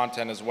themselves, the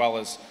content, as well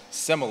as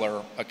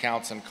similar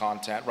accounts and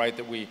content, right,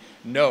 that we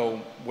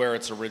know where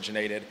it's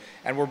originated.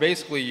 And we're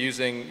basically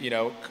using,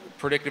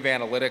 predictive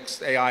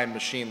analytics, AI, and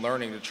machine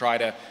learning to try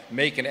to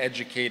make an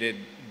educated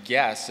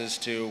guess as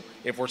to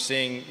if we're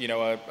seeing,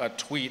 a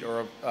tweet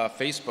or a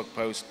Facebook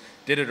post,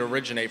 did it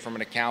originate from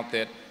an account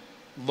that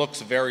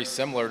looks very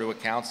similar to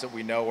accounts that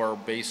we know are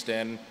based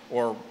in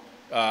or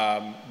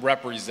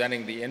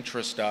representing the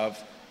interest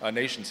of a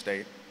nation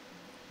state.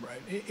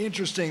 Right.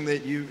 Interesting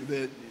that you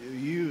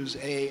use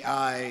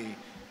AI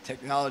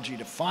technology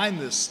to find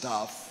this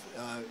stuff.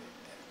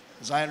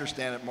 As I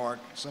understand it, Marc,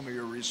 some of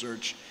your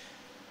research,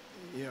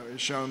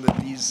 has shown that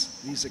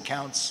these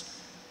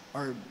accounts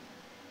are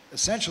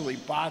essentially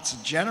bots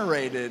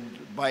generated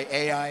by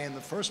AI in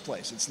the first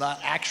place. It's not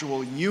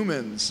actual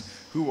humans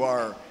who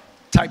are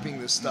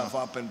typing this stuff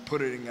up and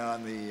putting it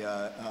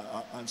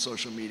on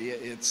social media.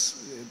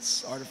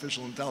 It's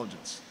artificial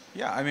intelligence.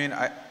 Yeah, I mean,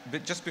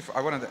 but just before,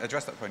 I wanted to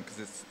address that point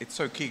because it's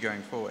so key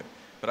going forward.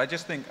 But I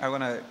just think I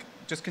want to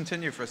just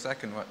continue for a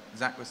second what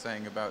Zach was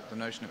saying about the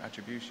notion of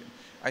attribution.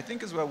 I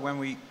think as well, when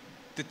we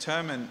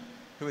determine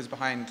who is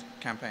behind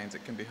campaigns,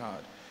 it can be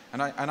hard.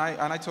 And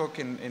I talk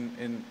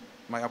in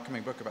my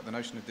upcoming book about the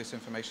notion of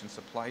disinformation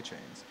supply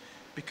chains,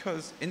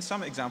 because in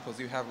some examples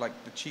you have like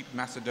the cheap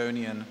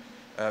Macedonian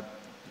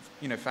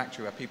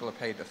factory where people are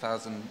paid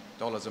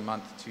 $1,000 a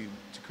month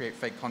to create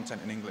fake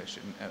content in English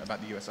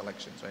about the US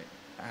elections, right?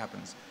 That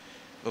happens.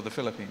 Or the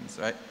Philippines,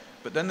 right?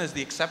 But then there's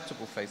the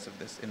acceptable face of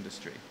this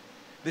industry.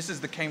 This is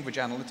the Cambridge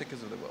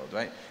Analyticas of the world,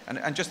 right?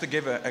 And just to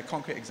give a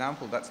concrete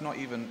example, that's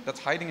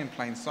hiding in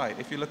plain sight.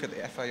 If you look at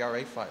the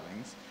FIRA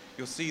filings,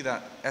 you'll see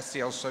that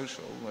SCL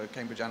Social,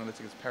 Cambridge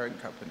Analytica's parent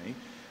company,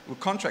 were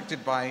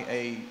contracted by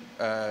a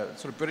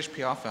sort of British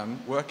PR firm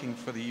working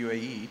for the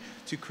UAE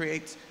to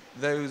create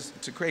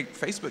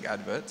Facebook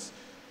adverts,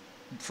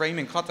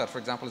 framing Qatar, for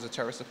example, as a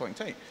terrorist-supporting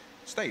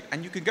state.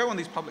 And you can go on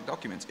these public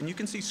documents and you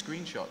can see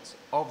screenshots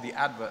of the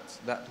adverts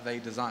that they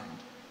designed,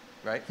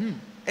 right?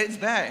 It's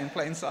there in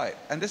plain sight.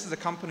 And this is a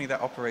company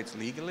that operates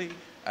legally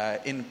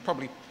in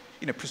probably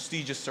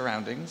prestigious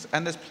surroundings.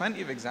 And there's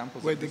plenty of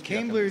examples. Wait, the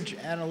Cambridge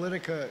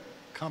Analytica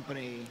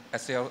company.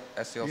 SCL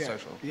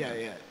Social.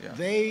 Yeah.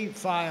 They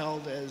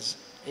filed as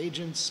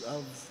agents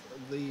of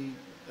the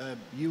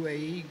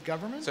UAE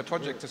government? So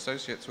Project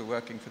Associates were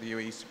working for the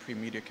UAE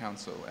Supreme Media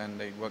Council, and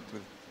they worked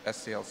with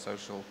SCL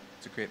Social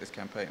to create this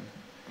campaign.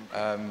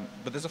 Okay.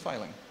 But there's a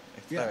filing.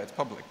 It's there, it's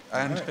public.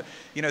 And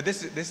right.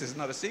 This is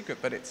not a secret,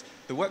 but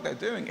the work they're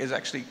doing is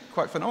actually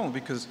quite phenomenal,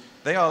 because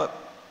they are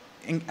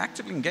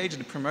actively engaged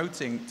in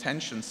promoting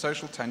tensions,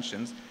 social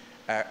tensions,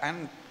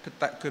 and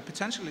that could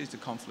potentially lead to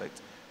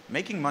conflict,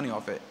 making money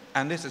off it,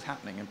 and this is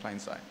happening in plain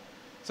sight.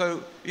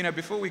 So,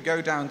 before we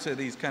go down to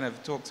these kind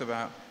of talks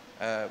about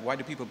why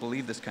do people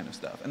believe this kind of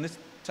stuff, and this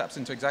taps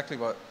into exactly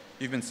what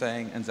you've been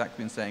saying and Zach's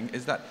been saying,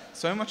 is that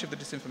so much of the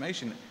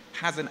disinformation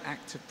has an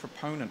active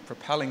proponent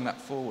propelling that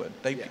forward.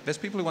 There's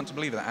people who want to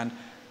believe that, and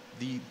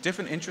the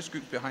different interest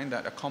groups behind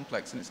that are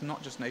complex, and it's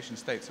not just nation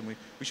states, and we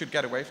should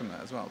get away from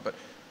that as well. But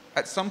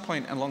at some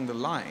point along the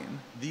line,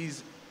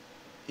 these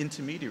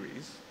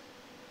intermediaries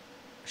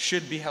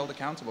should be held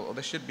accountable, or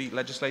there should be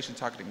legislation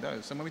targeting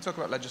those. So when we talk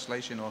about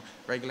legislation or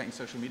regulating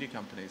social media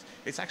companies,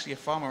 it's actually a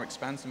far more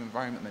expansive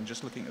environment than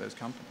just looking at those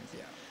companies.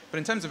 Yeah. But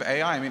in terms of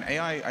AI,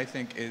 AI, I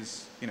think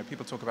is,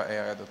 people talk about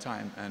AI all the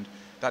time, and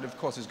that, of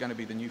course, is going to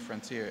be the new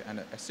frontier, and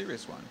a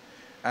serious one.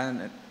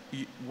 And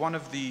one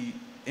of the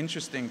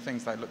interesting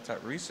things that I looked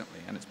at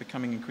recently, and it's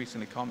becoming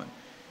increasingly common,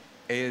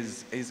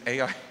 is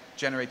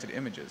AI-generated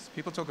images.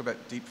 People talk about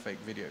deepfake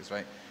videos,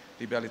 right?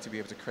 The ability to be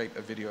able to create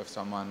a video of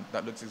someone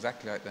that looks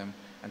exactly like them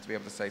and to be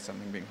able to say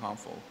something being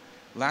harmful.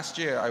 Last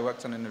year, I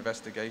worked on an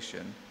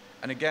investigation,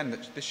 and again,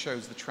 this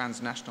shows the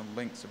transnational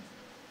links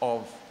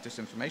of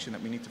disinformation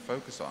that we need to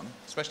focus on,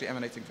 especially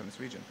emanating from this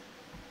region.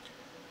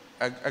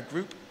 A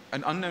group,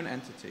 an unknown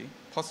entity,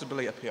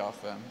 possibly a PR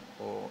firm,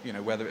 or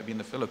whether it be in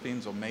the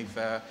Philippines or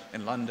Mayfair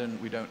in London,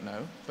 we don't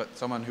know, but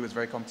someone who is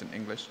very competent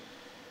in English,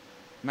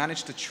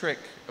 managed to trick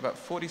about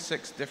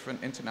 46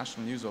 different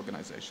international news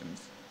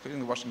organizations,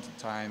 including the Washington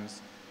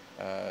Times,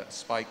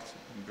 Spiked,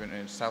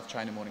 South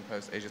China Morning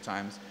Post, Asia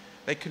Times.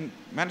 They can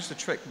manage to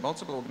trick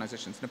multiple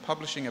organizations into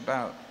publishing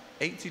about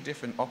 80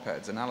 different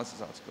op-eds,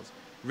 analysis articles,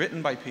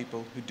 written by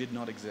people who did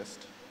not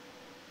exist,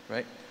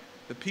 right?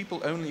 The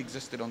people only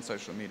existed on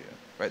social media,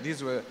 right?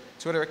 These were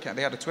Twitter accounts.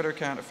 They had a Twitter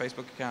account, a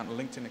Facebook account, a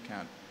LinkedIn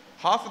account.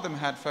 Half of them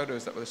had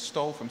photos that were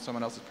stole from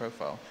someone else's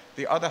profile.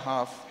 The other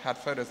half had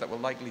photos that were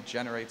likely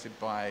generated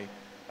by,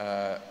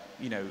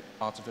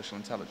 artificial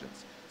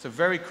intelligence. So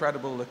very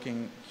credible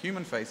looking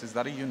human faces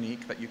that are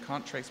unique, that you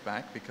can't trace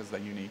back because they're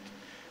unique.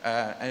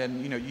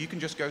 And you can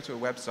just go to a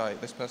website,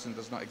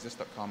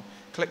 thispersondoesnotexist.com,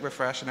 click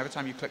refresh, and every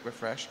time you click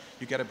refresh,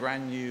 you get a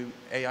brand new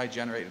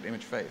AI-generated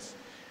image face.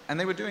 And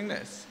they were doing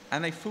this,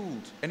 and they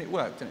fooled, and it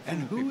worked.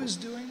 And who is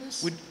doing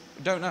this? We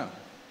don't know.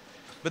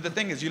 But the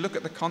thing is, you look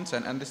at the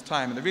content, and this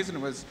time, and the reason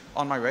it was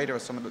on my radar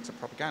as someone looks at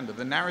propaganda,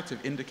 the narrative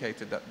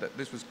indicated that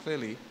this was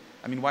clearly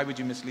I mean, why would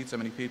you mislead so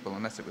many people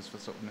unless it was for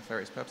sort of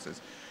nefarious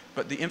purposes?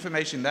 But the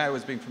information there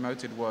was being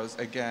promoted was,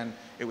 again,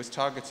 it was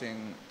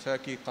targeting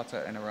Turkey,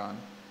 Qatar, and Iran,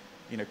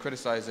 you know,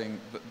 criticizing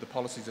the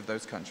policies of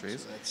those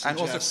countries. So that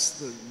suggests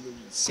the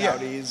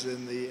Saudis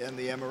and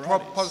the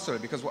Emiratis. Possibly,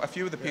 because a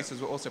few of the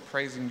pieces were also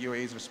praising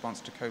UAE's response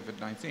to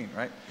COVID-19,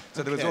 right?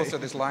 So there was also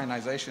this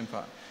lionization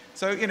part.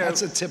 So, you know,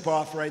 that's a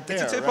tip-off right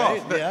there. It's a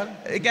tip-off, but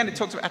again, it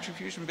talks about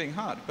attribution being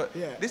hard. But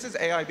this is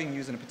AI being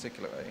used in a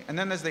particular way, and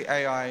then there's the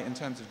AI in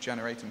terms of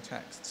generating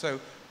text. So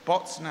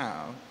bots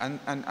now, and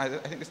I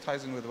think this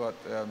ties in with what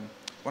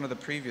one of the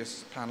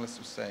previous panelists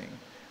was saying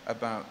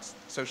about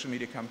social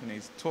media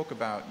companies talk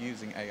about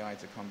using AI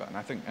to combat, and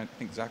I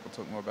think Zach will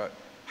talk more about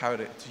how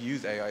to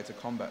use AI to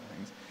combat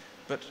things.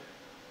 But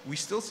we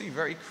still see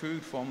very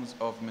crude forms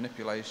of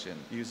manipulation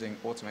using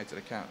automated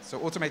accounts. So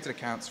automated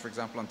accounts, for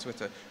example, on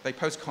Twitter, they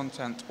post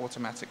content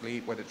automatically,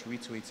 whether it's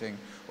retweeting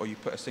or you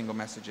put a single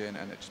message in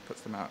and it just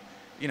puts them out.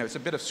 You know, it's a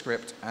bit of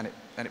script and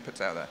it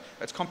puts it out there.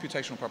 That's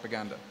computational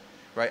propaganda,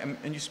 right?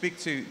 And you speak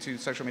to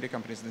social media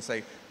companies and they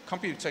say,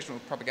 computational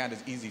propaganda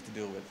is easy to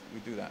deal with.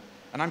 We do that.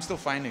 And I'm still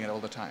finding it all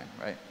the time,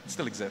 right? It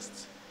still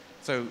exists.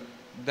 So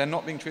they're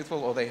not being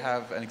truthful, or they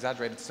have an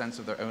exaggerated sense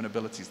of their own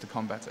abilities to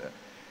combat it.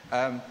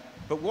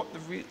 But what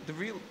the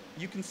real,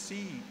 you can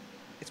see,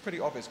 it's pretty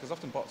obvious, because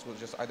often bots will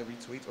just either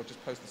retweet or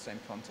just post the same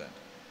content.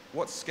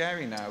 What's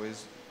scary now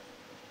is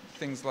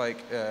things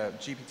like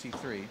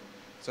GPT-3.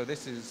 So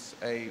this is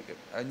a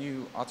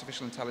new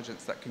artificial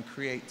intelligence that can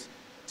create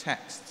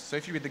text. So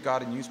if you read the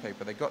Guardian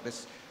newspaper, they got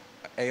this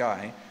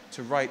AI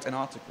to write an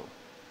article.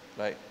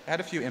 Like, it had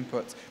a few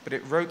inputs, but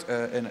it wrote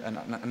an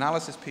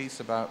analysis piece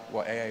about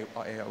what AI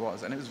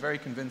was, and it was very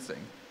convincing,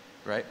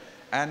 right?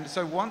 And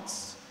so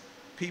once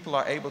people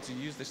are able to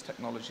use this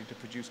technology to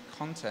produce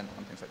content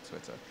on things like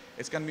Twitter,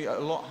 it's going to be a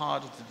lot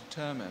harder to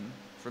determine,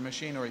 for a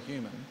machine or a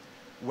human,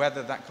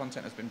 whether that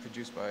content has been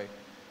produced by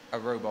a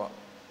robot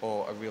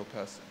or a real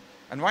person.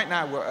 And right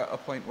now, we're at a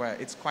point where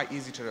it's quite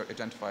easy to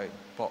identify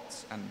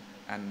bots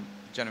and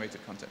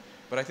generated content.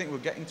 But I think we're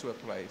getting to a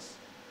place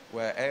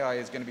where AI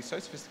is going to be so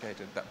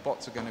sophisticated that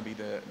bots are going to be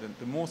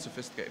the more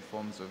sophisticated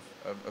forms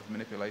of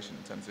manipulation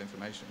in terms of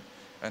information.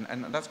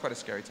 And that's quite a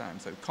scary time.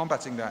 So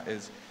combating that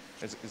is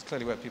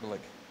clearly where people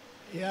like,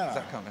 is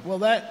that coming?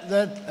 Well,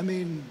 I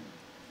mean,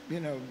 you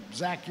know,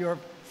 Zach, your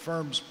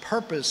firm's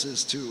purpose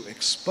is to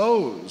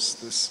expose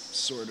this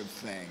sort of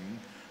thing.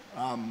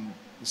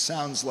 It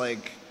sounds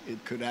like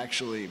it could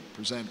actually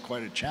present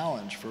quite a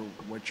challenge for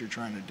what you're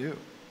trying to do.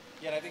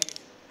 Yeah, and I think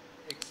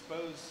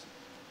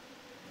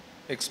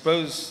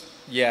expose,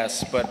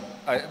 yes, but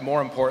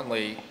more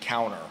importantly,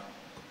 counter.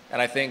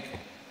 And I think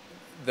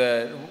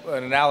an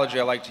analogy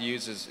I like to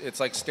use is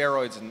it's like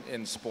steroids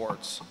in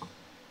sports.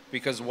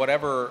 Because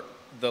whatever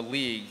the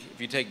league, if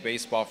you take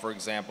baseball, for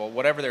example,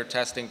 whatever they're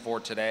testing for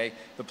today,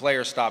 the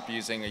players stopped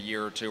using a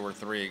year or two or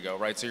three ago,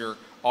 right? So you're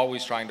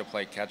always trying to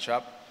play catch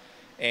up.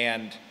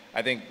 And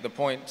I think the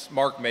point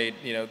Marc made,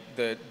 you know,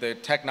 the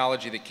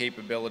technology, the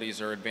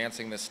capabilities are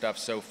advancing this stuff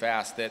so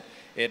fast that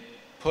it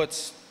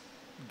puts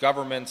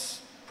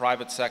governments,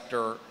 private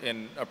sector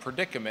in a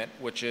predicament,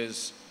 which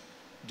is,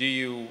 do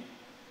you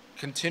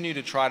continue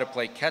to try to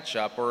play catch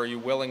up, or are you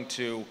willing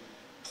to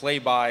play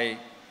by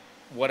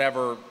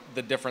whatever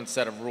the different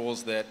set of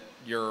rules that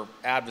your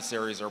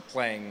adversaries are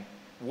playing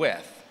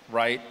with,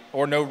 right?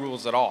 Or no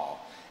rules at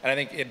all. And I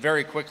think it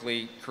very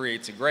quickly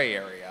creates a gray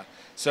area.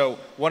 So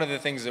one of the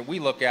things that we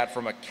look at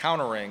from a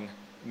countering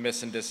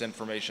mis and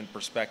disinformation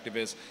perspective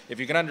is, if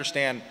you can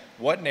understand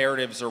what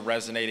narratives are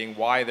resonating,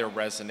 why they're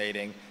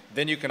resonating,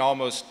 then you can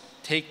almost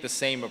take the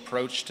same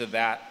approach to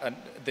that,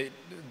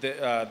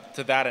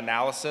 to that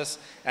analysis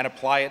and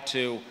apply it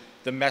to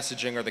the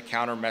messaging or the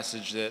counter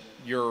message that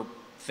you're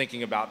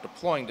thinking about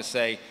deploying, to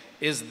say,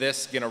 is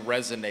this going to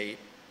resonate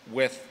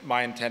with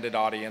my intended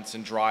audience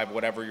and drive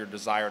whatever your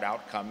desired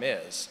outcome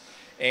is?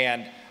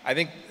 And I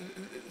think,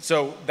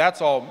 so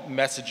that's all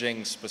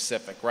messaging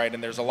specific, right?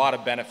 And there's a lot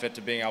of benefit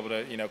to being able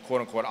to, you know,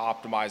 quote unquote,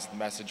 optimize the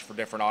message for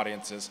different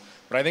audiences.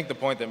 But I think the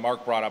point that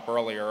Marc brought up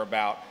earlier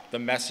about the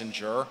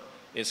messenger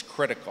is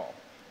critical,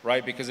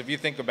 right? Because if you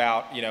think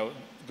about, you know,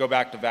 go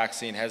back to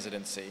vaccine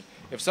hesitancy.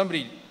 If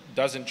somebody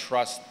doesn't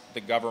trust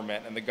the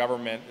government and the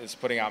government is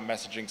putting out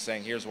messaging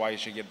saying, here's why you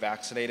should get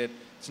vaccinated,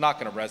 it's not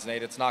going to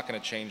resonate. It's not going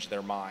to change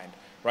their mind,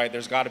 right?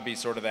 There's got to be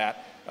sort of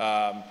that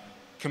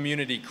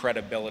community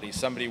credibility,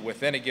 somebody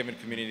within a given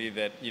community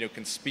that, you know,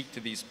 can speak to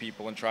these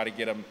people and try to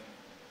get them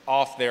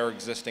off their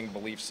existing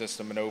belief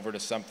system and over to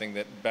something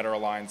that better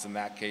aligns, in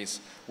that case,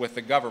 with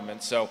the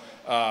government. So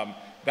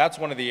that's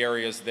one of the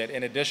areas that,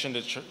 in addition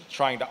to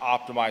trying to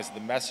optimize the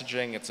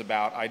messaging, it's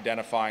about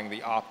identifying the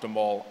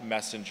optimal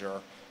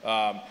messenger.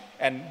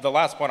 And the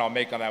last point I'll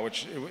make on that,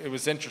 which it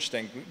was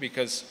interesting,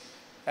 because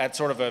at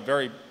sort of a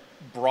very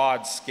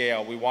broad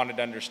scale, we wanted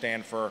to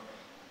understand for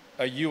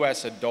a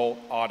US adult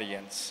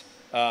audience,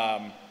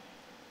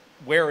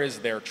 where is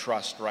their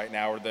trust right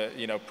now, or the,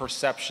 you know,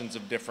 perceptions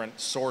of different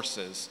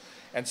sources.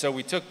 And so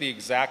we took the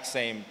exact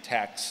same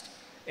text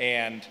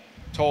and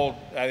told,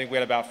 I think we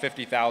had about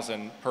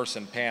 50,000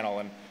 person panel,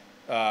 and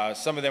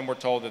some of them were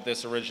told that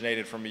this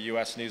originated from a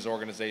US news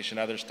organization,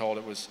 others told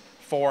it was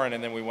foreign,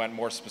 and then we went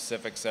more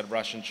specific, said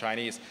Russian,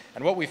 Chinese.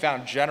 And what we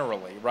found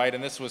generally, right,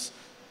 and this was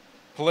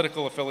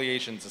political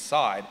affiliations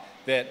aside,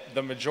 that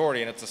the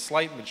majority, and it's a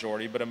slight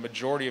majority, but a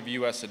majority of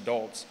US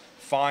adults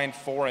find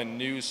foreign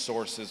news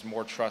sources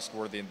more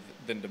trustworthy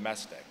than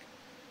domestic.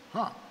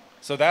 Huh.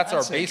 So that's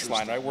our baseline,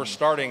 interesting. right? We're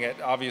starting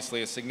at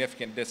obviously a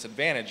significant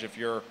disadvantage if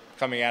you're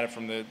coming at it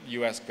from the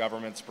US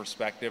government's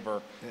perspective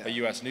or a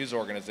US news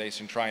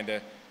organization trying to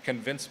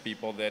convince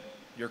people that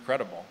you're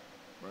credible.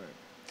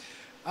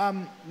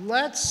 Right.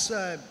 Let's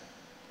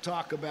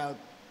talk about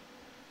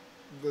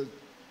the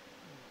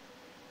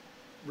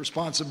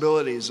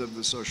responsibilities of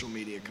the social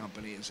media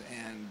companies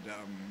and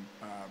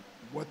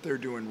what they're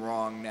doing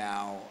wrong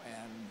now,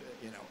 and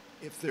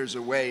if there's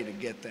a way to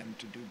get them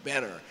to do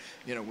better.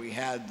 We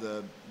had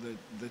the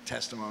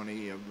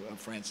testimony of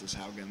Frances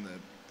Haugen, the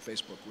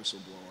Facebook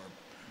whistleblower,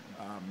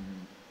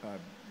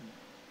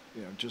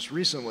 just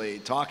recently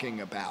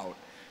talking about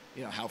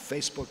how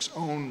Facebook's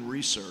own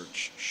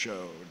research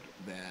showed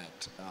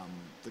that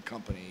the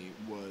company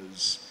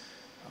was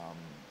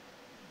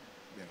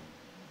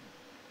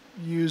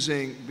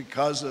using,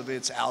 because of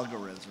its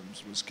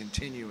algorithms, was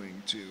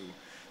continuing to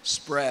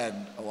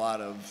spread a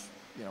lot of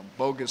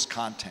bogus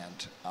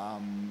content,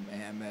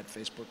 and that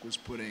Facebook was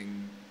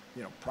putting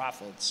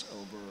profits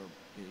over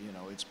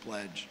its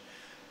pledge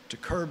to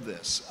curb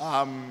this.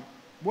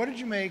 What did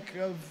you make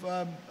of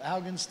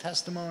Haugen's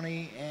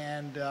testimony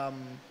and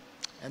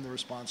the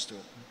response to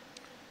it,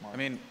 Marc? I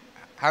mean,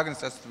 Haugen's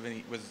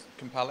testimony was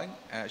compelling.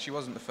 She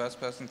wasn't the first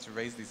person to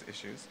raise these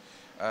issues.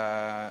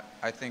 I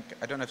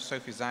don't know if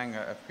Sophie Zhang,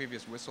 a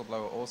previous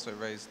whistleblower, also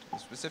raised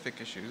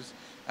specific issues,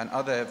 and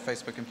other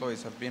Facebook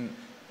employees have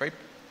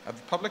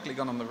publicly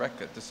gone on the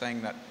record to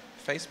saying that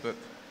Facebook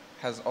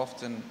has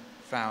often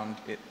found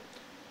it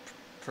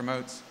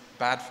promotes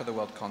bad for the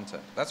world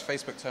content. That's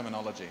Facebook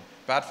terminology.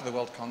 Bad for the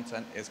world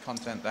content is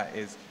content that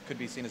could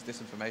be seen as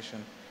disinformation,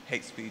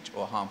 hate speech,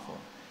 or harmful.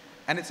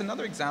 And it's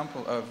another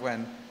example of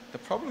when the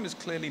problem is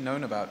clearly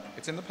known about,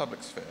 it's in the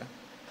public sphere.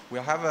 We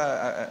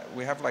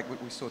have like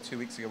we saw 2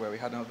 weeks ago where we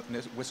had another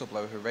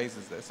whistleblower who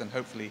raises this and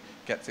hopefully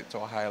gets it to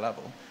a higher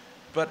level.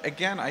 But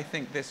again, I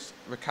think this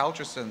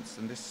recalcitrance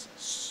and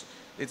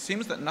it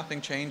seems that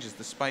nothing changes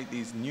despite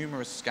these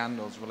numerous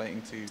scandals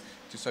relating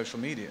to social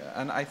media.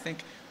 And I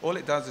think all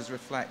it does is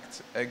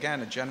reflect,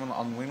 again, a general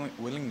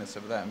unwillingness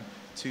of them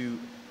to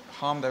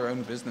harm their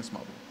own business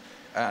model.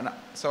 And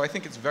so I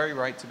think it's very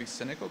right to be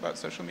cynical about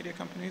social media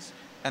companies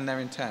and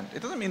their intent.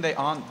 It doesn't mean they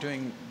aren't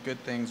doing good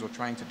things or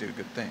trying to do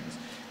good things.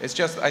 It's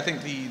just, I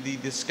think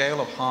the scale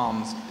of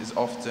harms is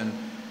often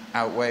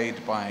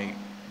outweighed by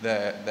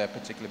their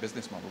particular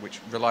business model,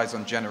 which relies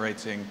on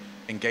generating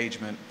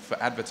engagement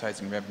for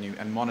advertising revenue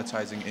and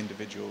monetizing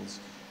individuals,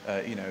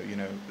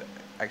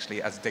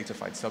 actually as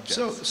datafied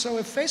subjects. So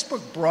if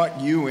Facebook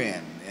brought you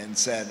in and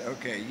said,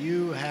 okay,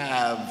 you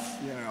have,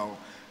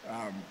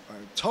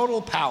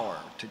 total power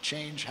to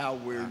change how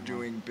we're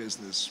doing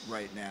business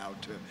right now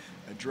to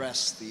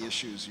address the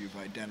issues you've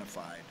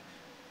identified,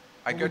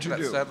 I go to that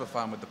server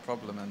farm with the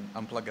problem and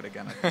unplug it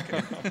again, I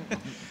think.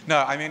 No,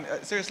 I mean,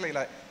 seriously,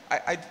 like,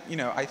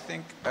 I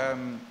think,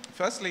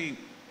 firstly,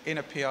 in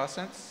a PR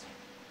sense,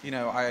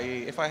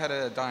 if I had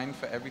a dime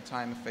for every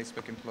time a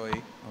Facebook employee,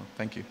 oh,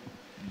 thank you.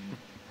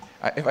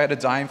 If I had a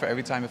dime for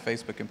every time a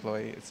Facebook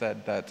employee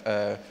said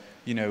that,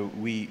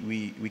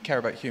 we care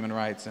about human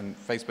rights and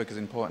Facebook is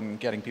important,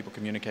 getting people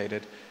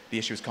communicated, the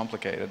issue is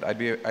complicated, I'd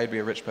be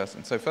a rich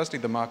person. So firstly,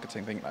 the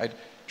marketing thing, I'd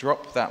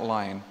drop that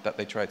line that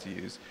they tried to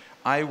use.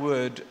 I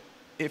would,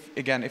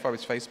 if I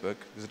was Facebook,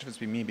 there's a difference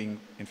between me being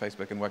in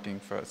Facebook and working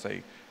for,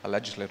 say, a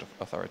legislative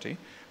authority,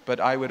 but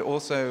I would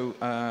also,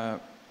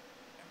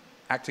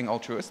 acting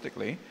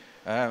altruistically,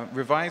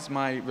 revise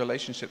my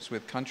relationships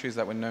with countries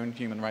that were known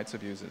human rights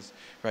abusers,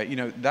 right?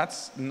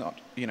 That's not,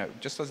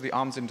 just as the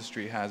arms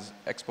industry has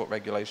export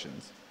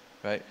regulations,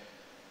 right?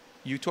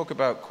 You talk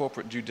about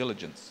corporate due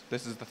diligence.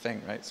 This is the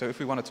thing, right? So if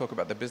we want to talk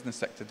about the business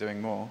sector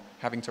doing more,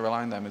 having to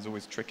rely on them is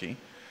always tricky.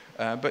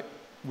 But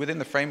within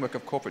the framework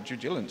of corporate due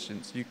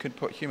diligence, you could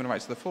put human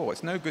rights to the fore.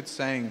 It's no good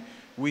saying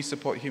we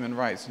support human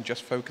rights and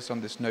just focus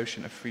on this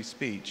notion of free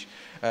speech,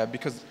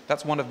 because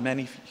that's one of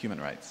many human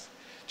rights,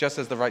 just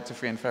as the right to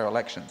free and fair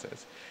elections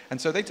is.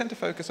 And so they tend to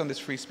focus on this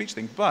free speech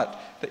thing. But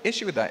the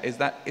issue with that is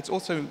that it's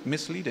also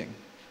misleading.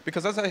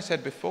 Because as I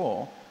said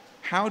before,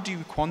 how do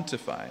you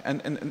quantify,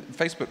 and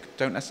Facebook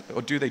don't necessarily,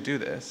 or do they do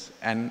this?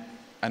 And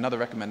another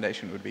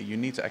recommendation would be you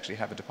need to actually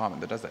have a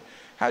department that does that.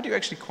 How do you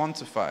actually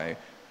quantify,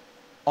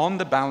 on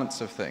the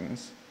balance of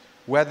things,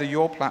 whether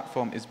your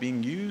platform is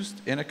being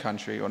used in a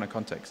country or in a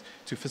context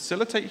to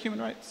facilitate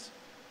human rights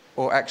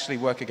or actually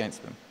work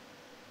against them?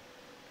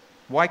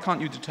 Why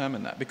can't you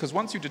determine that? Because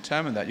once you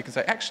determine that, you can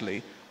say,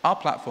 actually, our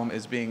platform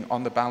is being,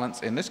 on the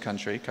balance in this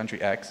country,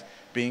 country X,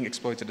 being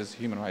exploited as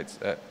human rights,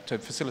 to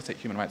facilitate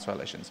human rights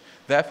violations.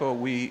 Therefore,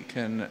 we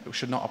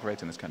should not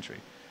operate in this country.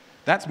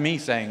 That's me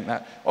saying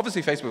that.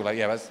 Obviously, Facebook will be like,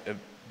 yeah, that's a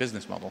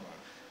business model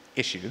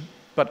issue.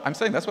 But I'm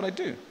saying that's what I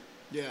do.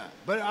 Yeah,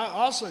 but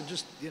also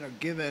just,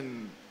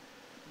 given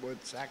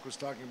what Zach was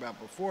talking about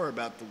before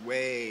about the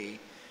way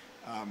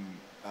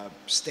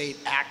state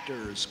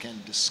actors can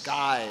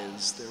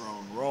disguise their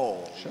own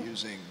role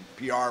using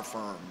PR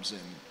firms in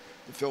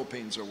the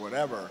Philippines or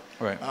whatever.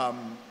 Right.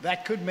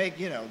 That could make,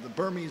 the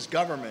Burmese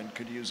government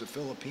could use a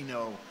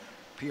Filipino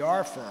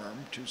PR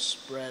firm to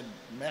spread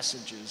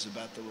messages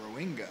about the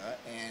Rohingya,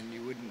 and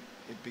you wouldn't,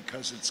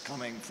 because it's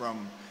coming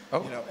from,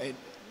 a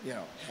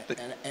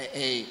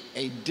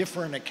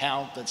different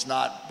account that's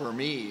not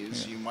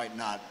Burmese, you might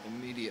not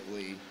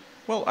immediately.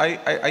 Well,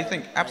 I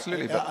think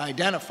absolutely, but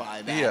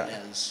identify that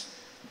as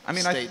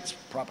state's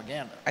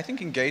propaganda. I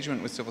think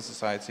engagement with civil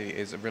society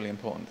is a really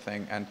important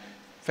thing, and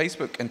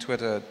Facebook and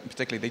Twitter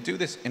particularly, they do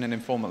this in an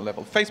informal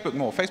level.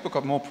 Facebook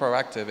are more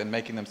proactive in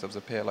making themselves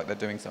appear like they're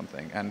doing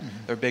something, and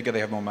they're bigger, they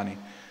have more money.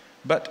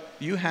 But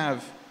you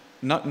have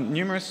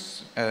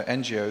numerous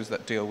NGOs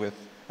that deal with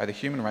either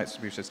human rights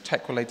abuses,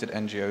 tech-related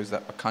NGOs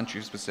that are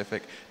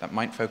country-specific, that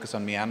might focus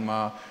on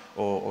Myanmar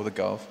or the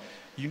Gulf.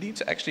 You need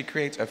to actually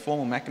create a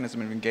formal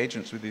mechanism of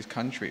engagement with these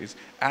countries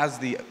as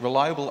the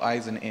reliable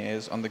eyes and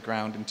ears on the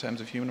ground in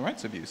terms of human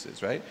rights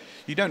abuses, right?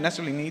 You don't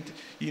necessarily need,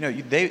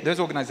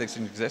 those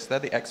organizations exist, they're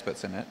the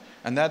experts in it,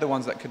 and they're the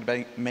ones that could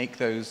make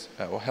those,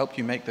 or help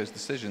you make those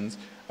decisions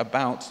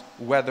about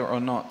whether or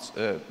not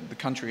the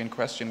country in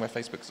question where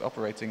Facebook is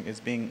operating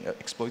is being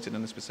exploited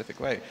in a specific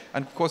way.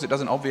 And of course, it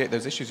doesn't obviate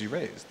those issues you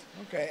raised.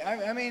 Okay,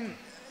 I mean,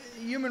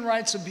 human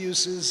rights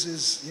abuses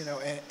is,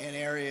 an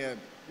area,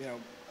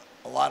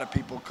 a lot of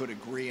people could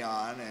agree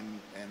on, and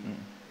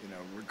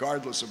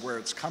regardless of where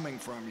it's coming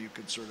from, you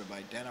could sort of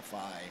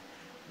identify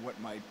what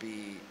might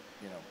be,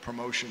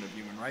 promotion of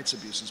human rights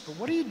abuses. But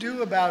what do you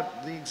do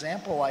about the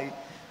example I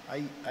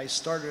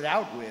started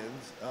out with,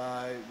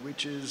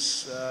 which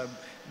is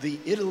the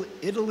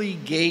Italy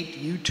Gate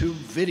YouTube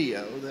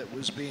video that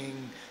was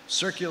being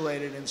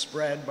circulated and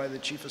spread by the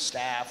Chief of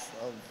Staff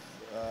of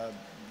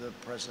the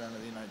President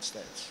of the United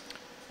States?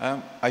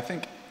 I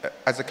think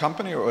as a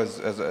company or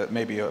as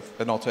maybe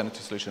an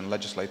alternative solution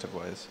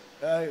legislative-wise?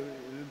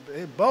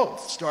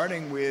 Both,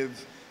 starting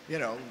with,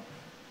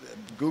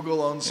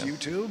 Google owns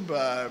YouTube.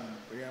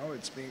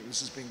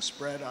 This is being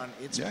spread on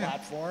its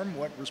platform.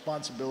 What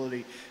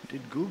responsibility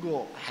did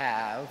Google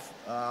have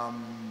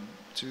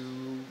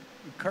to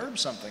curb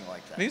something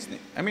like that?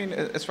 I mean,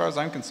 as far as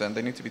I'm concerned,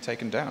 they need to be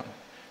taken down.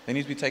 They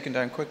need to be taken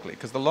down quickly,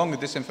 because the longer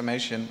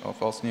disinformation or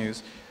false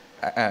news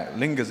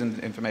lingers in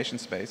the information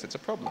space, it's a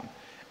problem.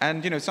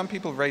 And some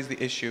people raise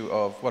the issue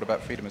of what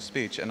about freedom of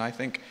speech, and I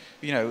think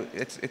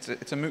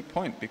it's a moot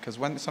point, because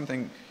when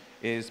something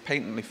is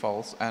patently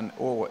false,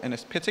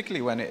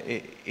 particularly when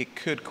it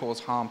could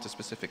cause harm to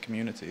specific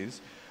communities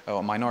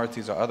or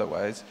minorities or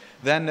otherwise,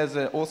 then there's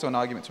also an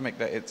argument to make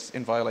that it's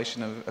in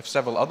violation of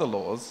several other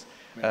laws.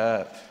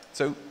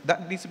 So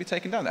that needs to be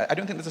taken down. I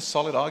don't think there's a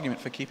solid argument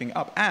for keeping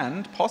up.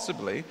 And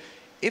possibly,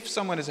 if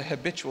someone is a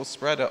habitual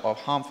spreader of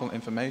harmful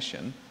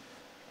information,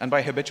 and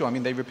by habitual, I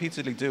mean they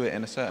repeatedly do it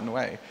in a certain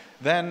way,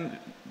 then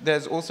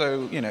there's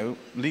also,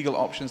 legal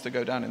options to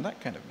go down in that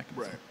kind of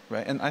mechanism.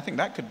 Right? And I think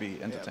that could be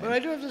entertaining. Yeah, but I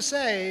do have to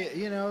say,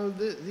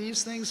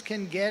 these things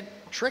can get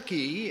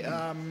tricky.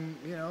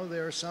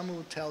 There are some who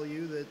will tell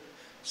you that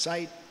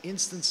cite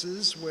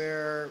instances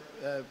where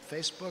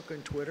Facebook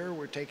and Twitter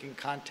were taking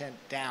content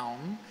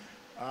down.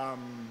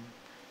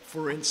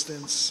 For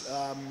instance,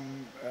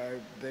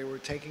 they were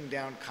taking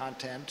down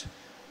content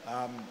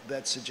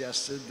that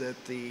suggested that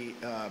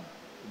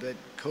that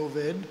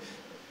COVID,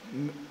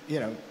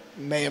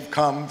 may have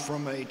come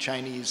from a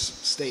Chinese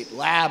state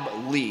lab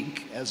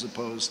leak as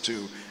opposed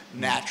to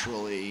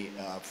naturally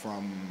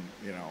from,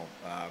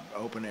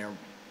 open air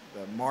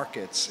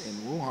markets in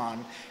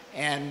Wuhan.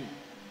 And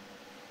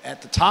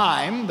at the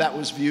time, that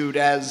was viewed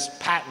as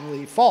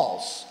patently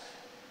false.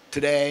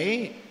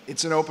 Today,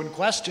 it's an open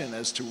question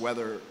as to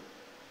whether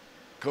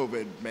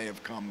COVID may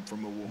have come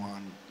from a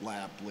Wuhan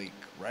lab leak,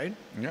 right?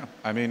 Yeah,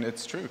 I mean,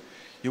 it's true.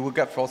 You will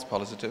get false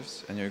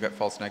positives and you'll get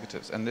false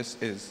negatives, and this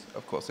is,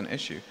 of course, an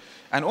issue.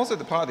 And also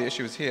the part of the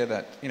issue is here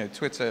that,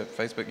 Twitter,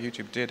 Facebook,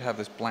 YouTube did have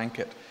this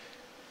blanket,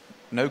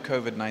 no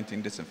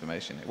COVID-19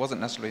 disinformation. It wasn't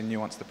necessarily a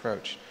nuanced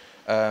approach.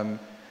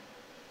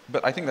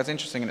 But I think that's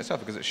interesting in itself,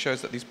 because it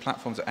shows that these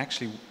platforms are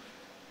actually,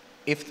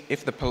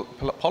 if the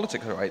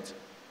politics are right,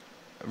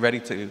 ready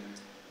to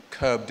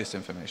curb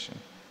disinformation,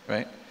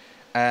 right?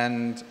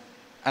 And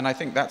I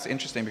think that's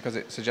interesting because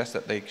it suggests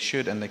that they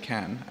should and they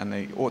can and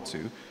they ought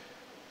to.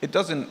 It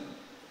doesn't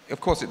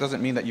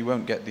mean that you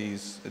won't get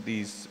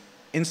these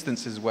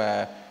instances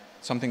where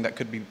something that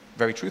could be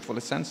very truthful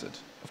is censored,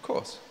 of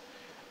course.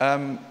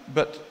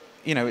 But,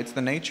 it's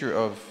the nature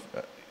of,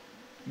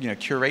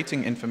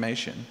 curating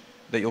information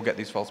that you'll get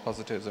these false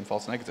positives and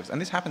false negatives.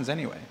 And this happens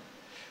anyway.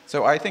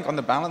 So I think on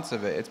the balance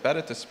of it, it's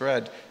better to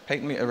spread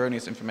patently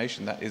erroneous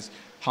information that is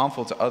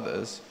harmful to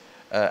others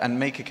and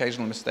make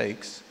occasional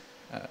mistakes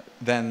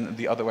than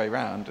the other way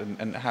around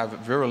and have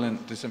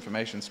virulent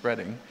disinformation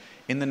spreading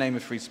in the name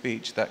of free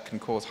speech that can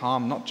cause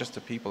harm not just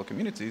to people or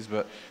communities,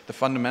 but the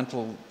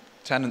fundamental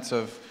tenets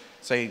of,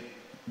 say,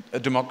 a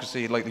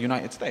democracy like the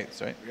United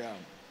States, right? Yeah.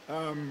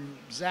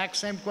 Zach,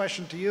 same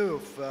question to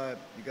you. If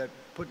you got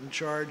put in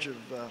charge of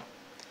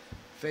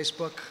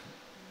Facebook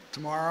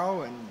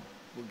tomorrow and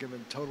were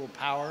given total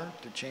power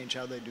to change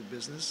how they do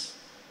business,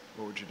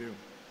 what would you do?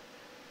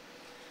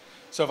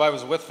 So if I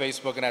was with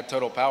Facebook and had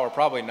total power,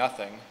 probably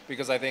nothing,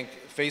 because I think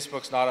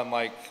Facebook's not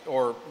unlike,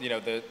 or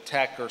the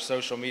tech or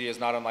social media is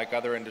not unlike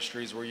other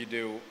industries where you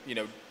do,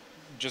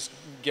 just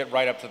get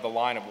right up to the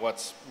line of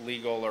what's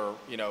legal or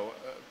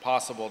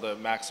possible to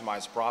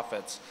maximize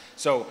profits.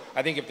 So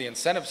I think if the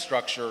incentive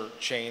structure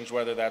changed,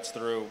 whether that's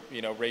through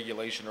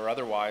regulation or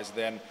otherwise,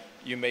 then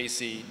you may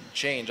see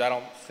change. I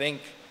don't think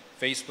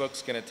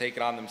Facebook's going to take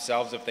it on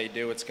themselves. If they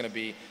do, it's going to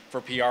be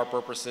for PR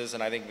purposes,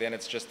 and I think then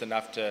it's just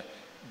enough to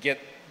get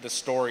the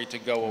story to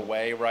go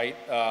away, right?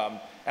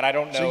 And I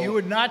don't know. So you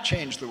would not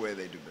change the way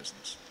they do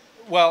business?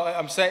 Well,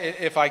 I'm saying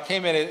if I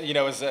came in,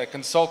 as a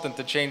consultant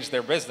to change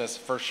their business,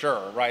 for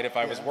sure, right? If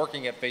I was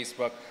working at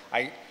Facebook,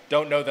 I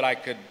don't know that I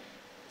could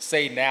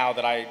say now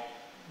that I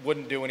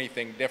wouldn't do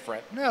anything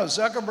different. No,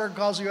 Zuckerberg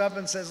calls you up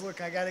and says,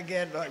 look, I got to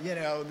get,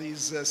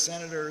 these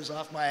senators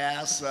off my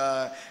ass.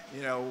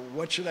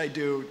 What should I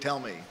do? Tell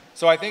me.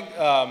 So I think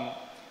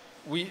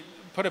we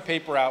put a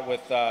paper out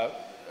with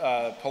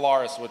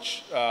Polaris,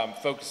 which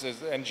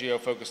NGO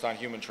focused on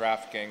human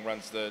trafficking,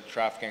 runs the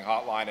trafficking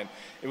hotline, and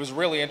it was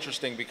really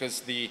interesting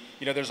because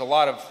there's a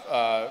lot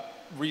of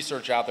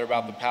research out there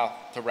about the path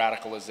to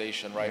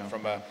radicalization, right,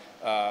 from a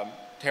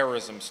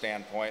terrorism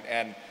standpoint,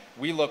 and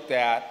we looked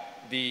at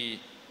the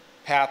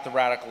path to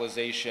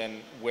radicalization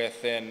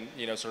within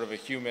sort of a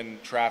human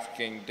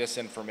trafficking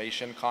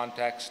disinformation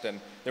context, and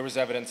there was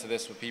evidence of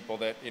this with people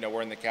that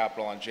were in the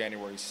Capitol on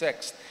January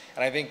 6th.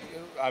 And I think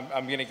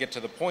I'm going to get to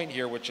the point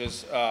here, which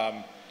is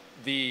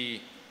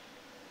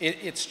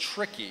it's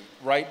tricky,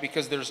 right?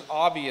 Because there's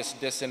obvious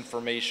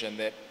disinformation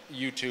that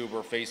YouTube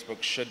or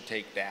Facebook should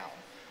take down,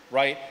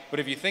 right? But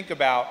if you think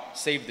about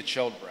Save the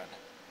Children,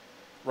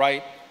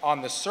 right?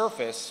 On the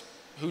surface,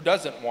 who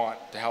doesn't want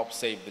to help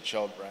save the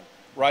children,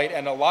 right?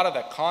 And a lot of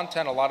the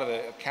content, a lot of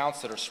the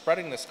accounts that are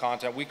spreading this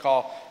content, we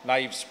call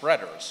naive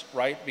spreaders,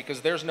 right?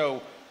 Because there's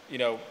no,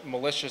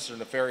 malicious or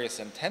nefarious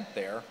intent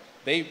there.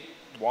 They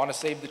want to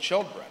save the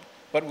children.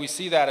 But we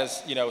see that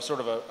as, sort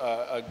of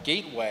a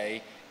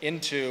gateway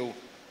into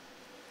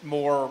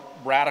more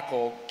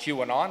radical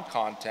QAnon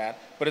content,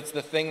 but it's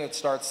the thing that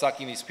starts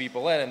sucking these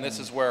people in, and this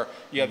is where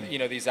you have,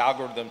 these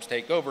algorithms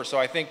take over. So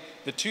I think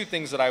the two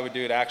things that I would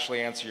do to actually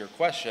answer your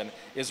question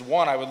is,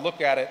 one, I would look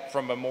at it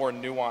from a more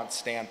nuanced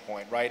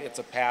standpoint, right? It's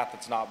a path,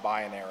 it's not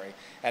binary.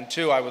 And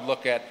two, I would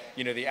look at,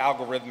 the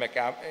algorithmic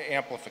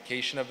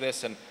amplification of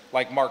this, and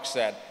like Marc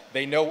said,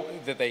 they know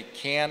that they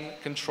can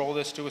control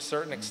this to a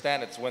certain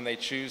extent. It's when they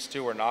choose to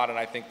or not, and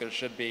I think there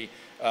should be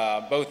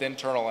both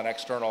internal and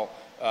external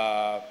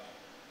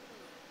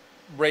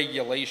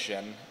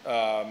regulation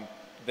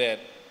that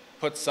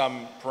puts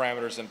some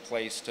parameters in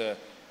place to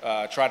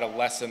try to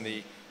lessen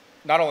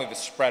not only the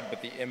spread,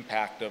 but the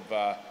impact of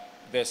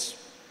this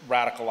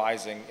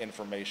radicalizing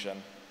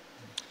information.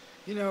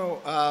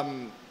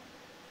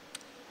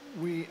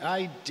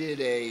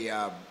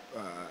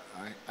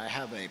 I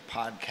have a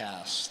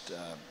podcast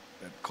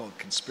called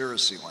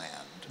Conspiracy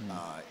Land,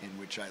 in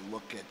which I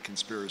look at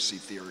conspiracy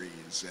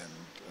theories and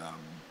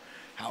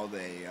how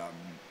they,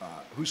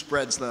 who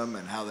spreads them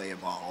and how they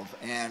evolve.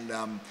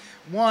 And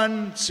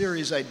one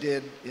series I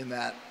did in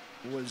that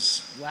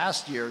was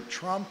last year.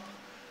 Trump,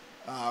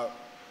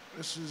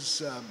 this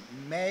is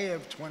May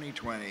of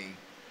 2020,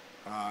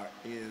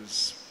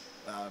 is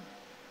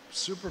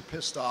super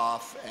pissed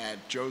off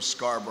at Joe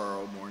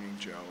Scarborough, Morning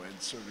Joe,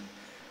 and sort of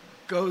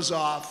goes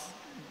off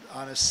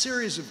on a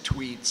series of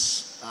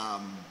tweets,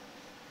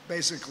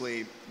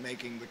 basically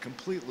making the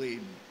completely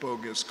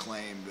bogus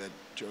claim that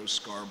Joe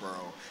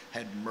Scarborough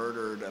had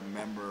murdered a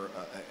member,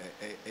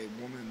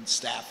 a woman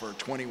staffer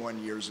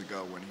 21 years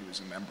ago when he was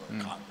a member of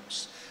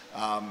Congress.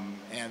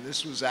 And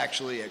this was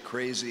actually a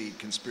crazy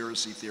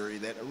conspiracy theory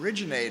that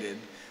originated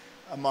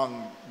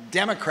among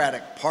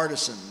Democratic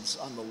partisans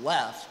on the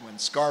left when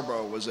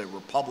Scarborough was a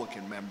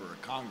Republican member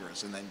of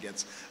Congress, and then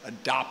gets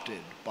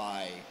adopted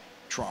by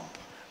Trump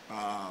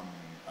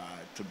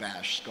to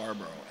bash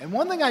Scarborough. And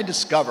one thing I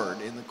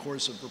discovered in the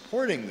course of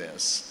reporting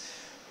this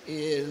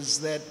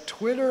is that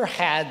Twitter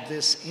had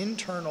this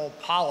internal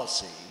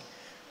policy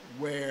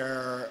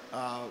where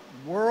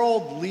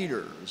world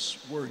leaders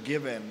were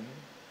given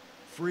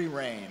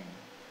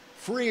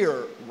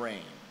freer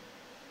reign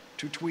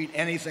to tweet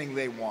anything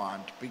they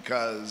want,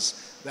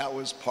 because that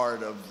was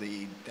part of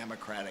the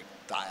democratic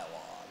dialogue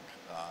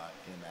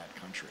in that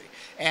country.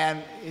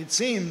 And it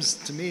seems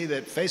to me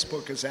that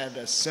Facebook has had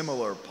a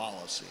similar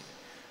policy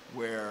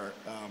where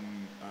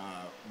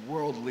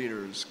world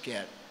leaders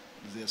get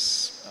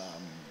this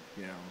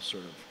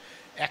sort of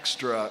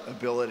extra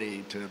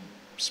ability to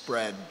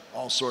spread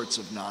all sorts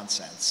of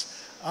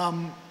nonsense.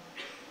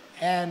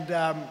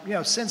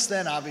 Since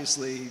then,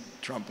 obviously,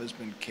 Trump has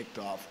been kicked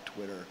off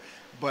Twitter.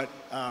 But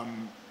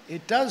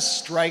it does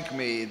strike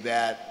me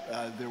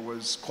that there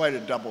was quite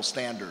a double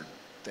standard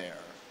there.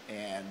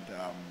 And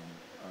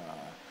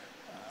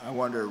I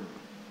wonder,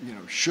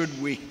 should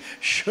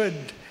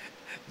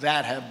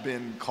that have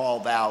been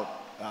called out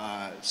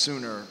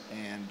sooner,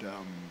 and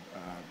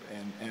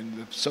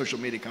the social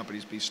media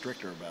companies be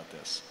stricter about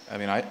this? I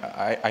mean,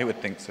 I would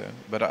think so,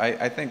 but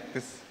I think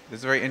this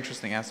is a very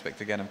interesting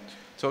aspect again of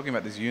talking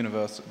about these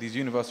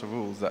universal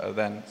rules that are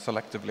then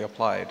selectively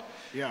applied.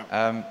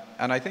 Yeah.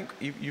 And I think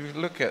you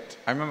look at,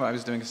 I remember I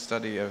was doing a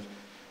study I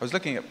was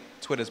looking at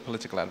Twitter's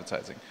political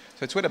advertising.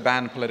 So Twitter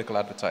banned political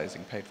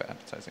advertising, paid for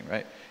advertising,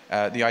 right?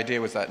 The idea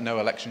was that no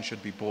election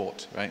should be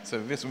bought, right?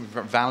 So this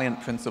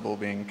valiant principle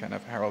being kind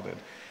of heralded.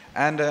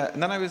 And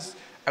then I was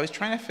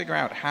trying to figure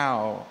out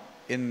how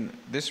in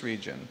this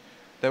region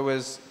there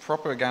was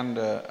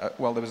propaganda,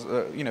 there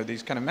was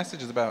these kind of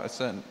messages about a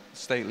certain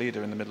state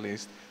leader in the Middle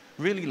East,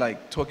 really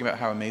like talking about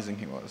how amazing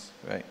he was,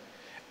 right?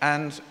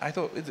 And I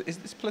thought, is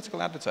this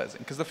political advertising?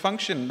 Because the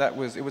function it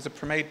was a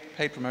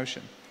paid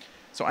promotion.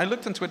 So I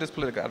looked on Twitter's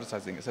political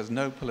advertising. It says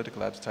no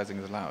political advertising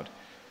is allowed.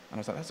 And I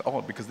was like, that's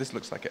odd because this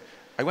looks like it.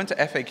 I went to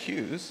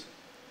FAQs,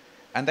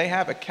 and they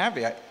have a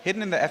caveat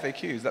hidden in the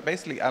FAQs that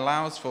basically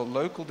allows for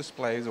local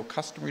displays or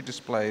customary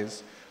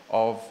displays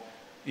of,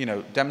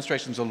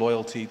 demonstrations of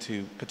loyalty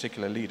to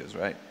particular leaders,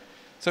 right?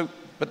 So,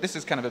 but this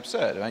is kind of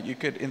absurd, right?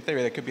 In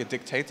theory, there could be a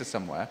dictator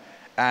somewhere,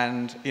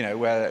 and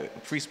where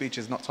free speech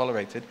is not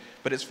tolerated,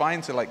 but it's fine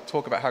to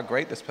talk about how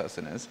great this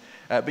person is,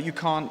 but you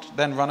can't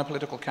then run a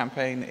political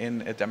campaign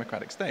in a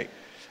democratic state,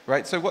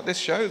 right? So what this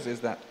shows is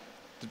that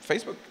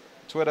Facebook,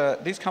 Twitter,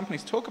 these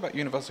companies talk about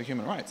universal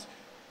human rights,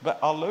 but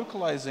are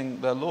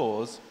localizing their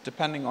laws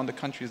depending on the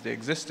countries they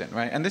exist in,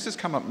 right? And this has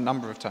come up a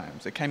number of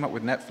times. It came up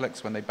with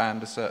Netflix when they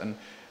banned a certain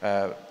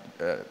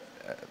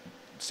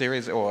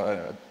series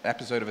or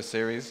episode of a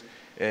series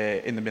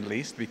in the Middle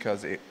East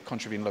because it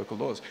contravened local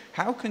laws.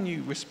 How can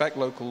you respect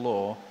local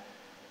law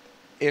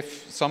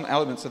if some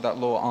elements of that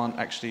law aren't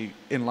actually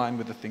in line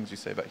with the things you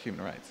say about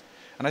human rights?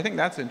 And I think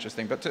that's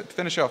interesting. But to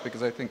finish off,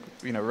 because I think,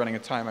 running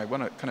out of time, I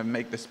want to kind of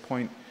make this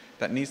point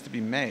that needs to be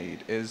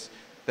made is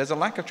there's a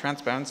lack of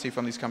transparency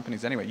from these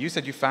companies anyway. You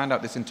said you found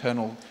out this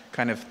internal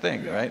kind of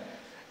thing, right?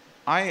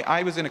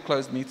 I was in a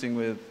closed meeting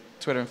with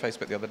Twitter and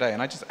Facebook the other day,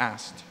 and I just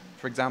asked,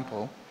 for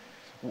example,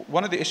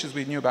 one of the issues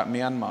we knew about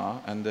Myanmar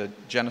and the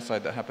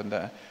genocide that happened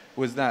there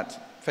was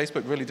that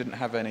Facebook really didn't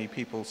have any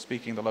people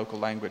speaking the local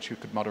language who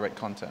could moderate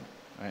content,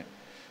 right?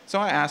 So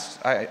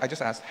I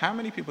just asked, how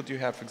many people do you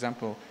have, for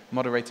example,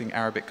 moderating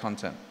Arabic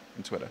content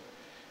in Twitter?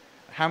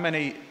 How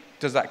many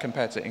does that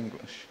compare to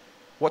English?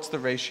 What's the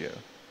ratio?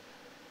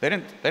 They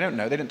don't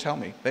know, they didn't tell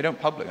me, they don't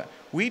publish that.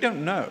 We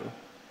don't know.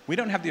 We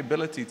don't have the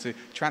ability to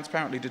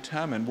transparently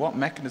determine what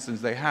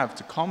mechanisms they have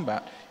to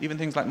combat even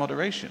things like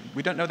moderation.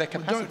 We don't know their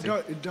capacity.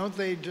 Don't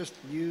they just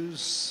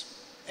use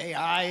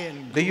AI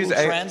and they Google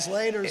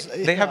translators?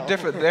 They have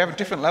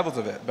different levels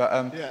of it,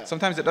 but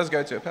sometimes it does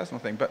go to a personal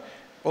thing. But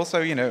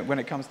also, when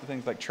it comes to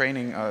things like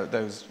training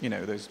those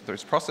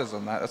processes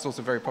on that, that's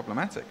also very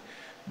problematic.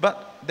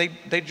 But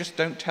they just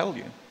don't tell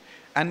you.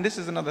 And this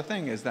is another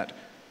thing, is that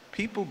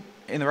people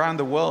around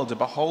the world are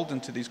beholden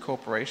to these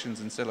corporations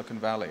in Silicon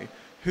Valley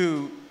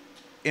who,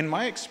 in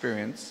my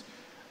experience,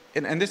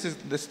 and this is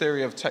this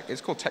theory of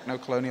it's called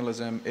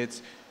techno-colonialism.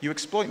 It's you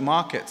exploit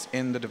markets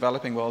in the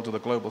developing world or the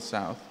global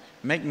south,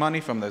 make money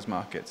from those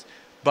markets,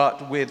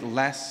 but with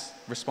less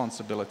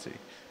responsibility.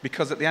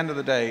 Because at the end of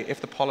the day,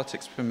 if the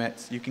politics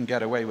permits, you can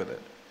get away with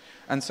it.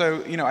 And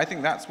so, I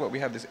think that's what we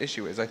have this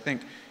issue is. I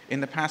think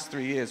in the past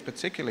 3 years,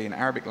 particularly in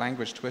Arabic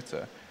language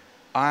Twitter,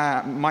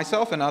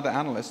 myself and other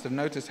analysts have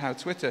noticed how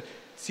Twitter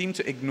seemed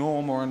to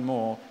ignore more and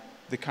more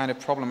the kind of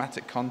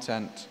problematic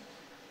content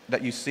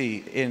that you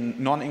see in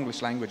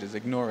non-English languages,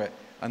 ignore it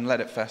and let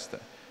it fester.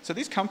 So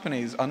these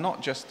companies are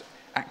not just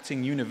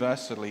acting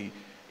universally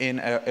in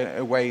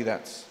a way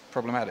that's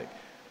problematic.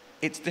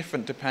 It's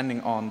different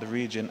depending on the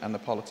region and the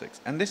politics.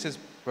 And this is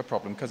a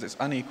problem because it's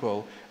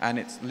unequal and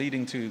it's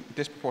leading to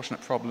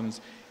disproportionate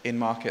problems in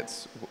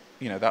markets,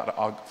 that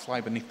are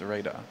fly beneath the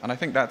radar. And I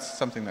think that's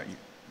something that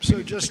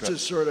So just to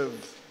sort of,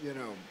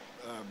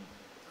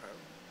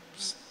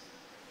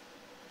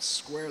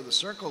 square the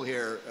circle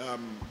here,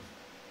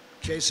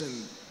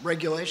 Jason,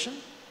 regulation?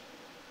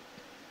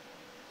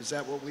 Is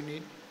that what we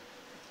need?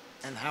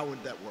 And how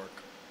would that work?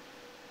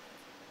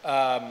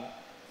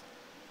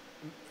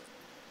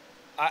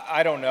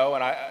 I don't know,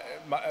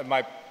 and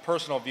my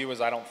personal view is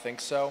I don't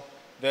think so.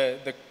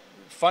 The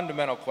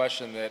fundamental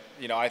question that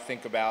I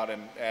think about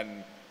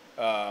and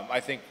I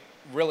think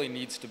really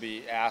needs to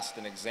be asked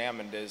and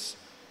examined is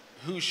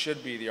who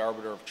should be the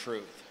arbiter of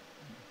truth?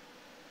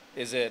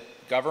 Is it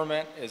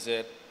government? Is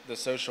it the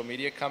social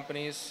media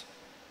companies?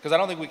 Because I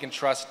don't think we can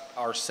trust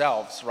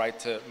ourselves, right,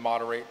 to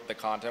moderate the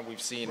content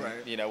we've seen,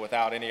 right.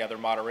 Without any other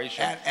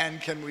moderation. And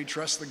can we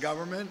trust the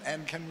government?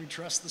 And can we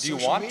trust the Do you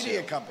social want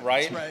media to,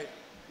 companies? Right.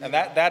 And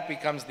that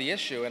becomes the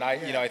issue. And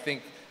I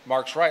think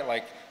Marc's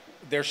right.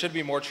 There should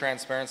be more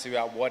transparency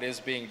about what is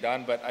being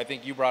done. But I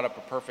think you brought up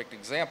a perfect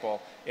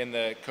example in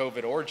the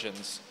COVID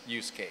origins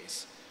use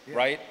case,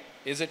 right?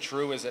 Is it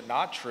true? Is it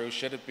not true?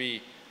 Should it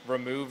be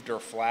removed or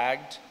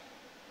flagged?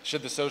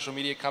 Should the social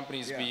media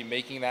companies be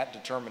making that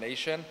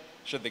determination?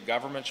 Should the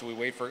government, should we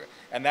wait for,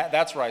 and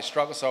that's where I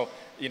struggle. So,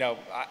 you know,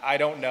 I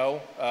don't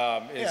know,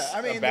 is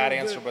a bad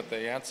answer, but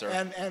the answer.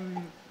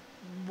 And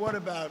what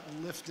about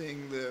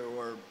lifting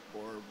or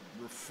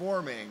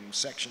reforming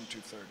Section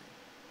 230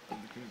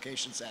 of the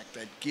Communications Act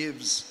that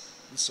gives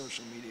the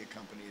social media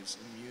companies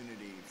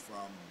immunity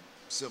from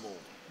civil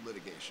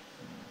litigation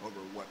over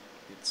what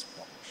it's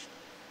published?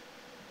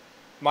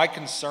 My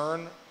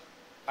concern,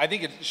 I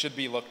think it should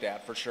be looked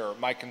at for sure.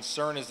 My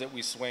concern is that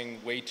we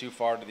swing way too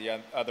far to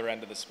the other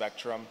end of the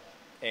spectrum,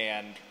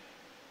 and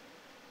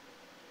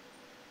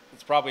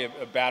it's probably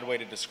a bad way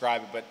to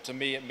describe it, but to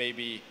me it may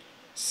be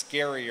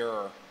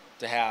scarier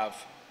to have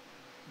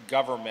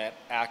government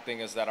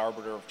acting as that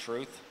arbiter of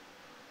truth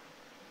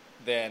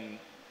than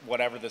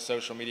whatever the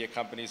social media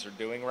companies are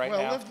doing right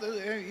now. Well,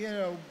 you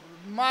know,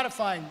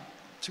 modifying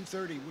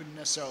 230 wouldn't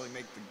necessarily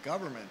make the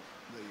government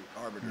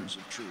the arbiters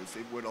of truth.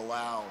 It would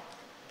allow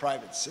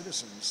private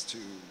citizens to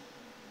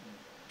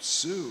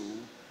sue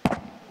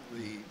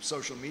the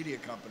social media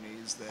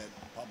companies that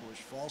publish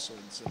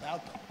falsehoods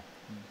about them.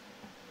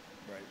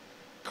 Right.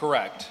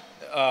 Correct.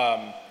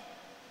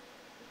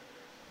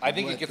 I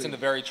think it gets into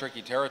very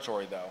tricky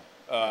territory, though,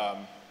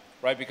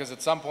 right? Because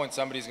at some point,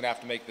 somebody's going to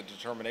have to make the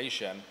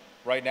determination.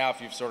 Right now,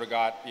 if you've sort of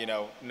got, you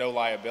know, no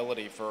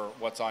liability for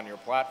what's on your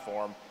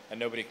platform and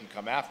nobody can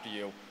come after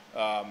you,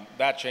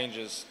 that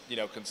changes, you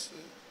know,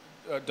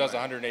 does a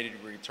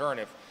 180-degree turn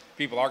if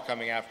people are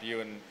coming after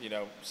you, and, you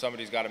know,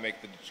 somebody's got to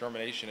make the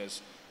determination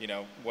as, you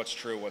know, what's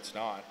true, what's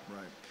not.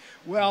 Right.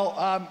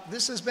 Well,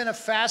 this has been a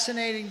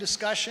fascinating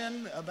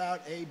discussion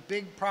about a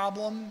big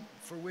problem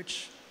for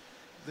which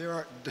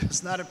there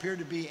does not appear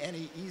to be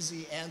any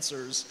easy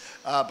answers,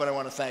 but I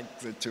want to thank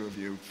the two of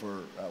you for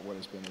what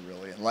has been a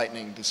really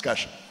enlightening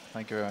discussion.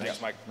 Thank you very much.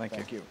 Thanks, Mike. Thank you.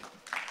 Thank you.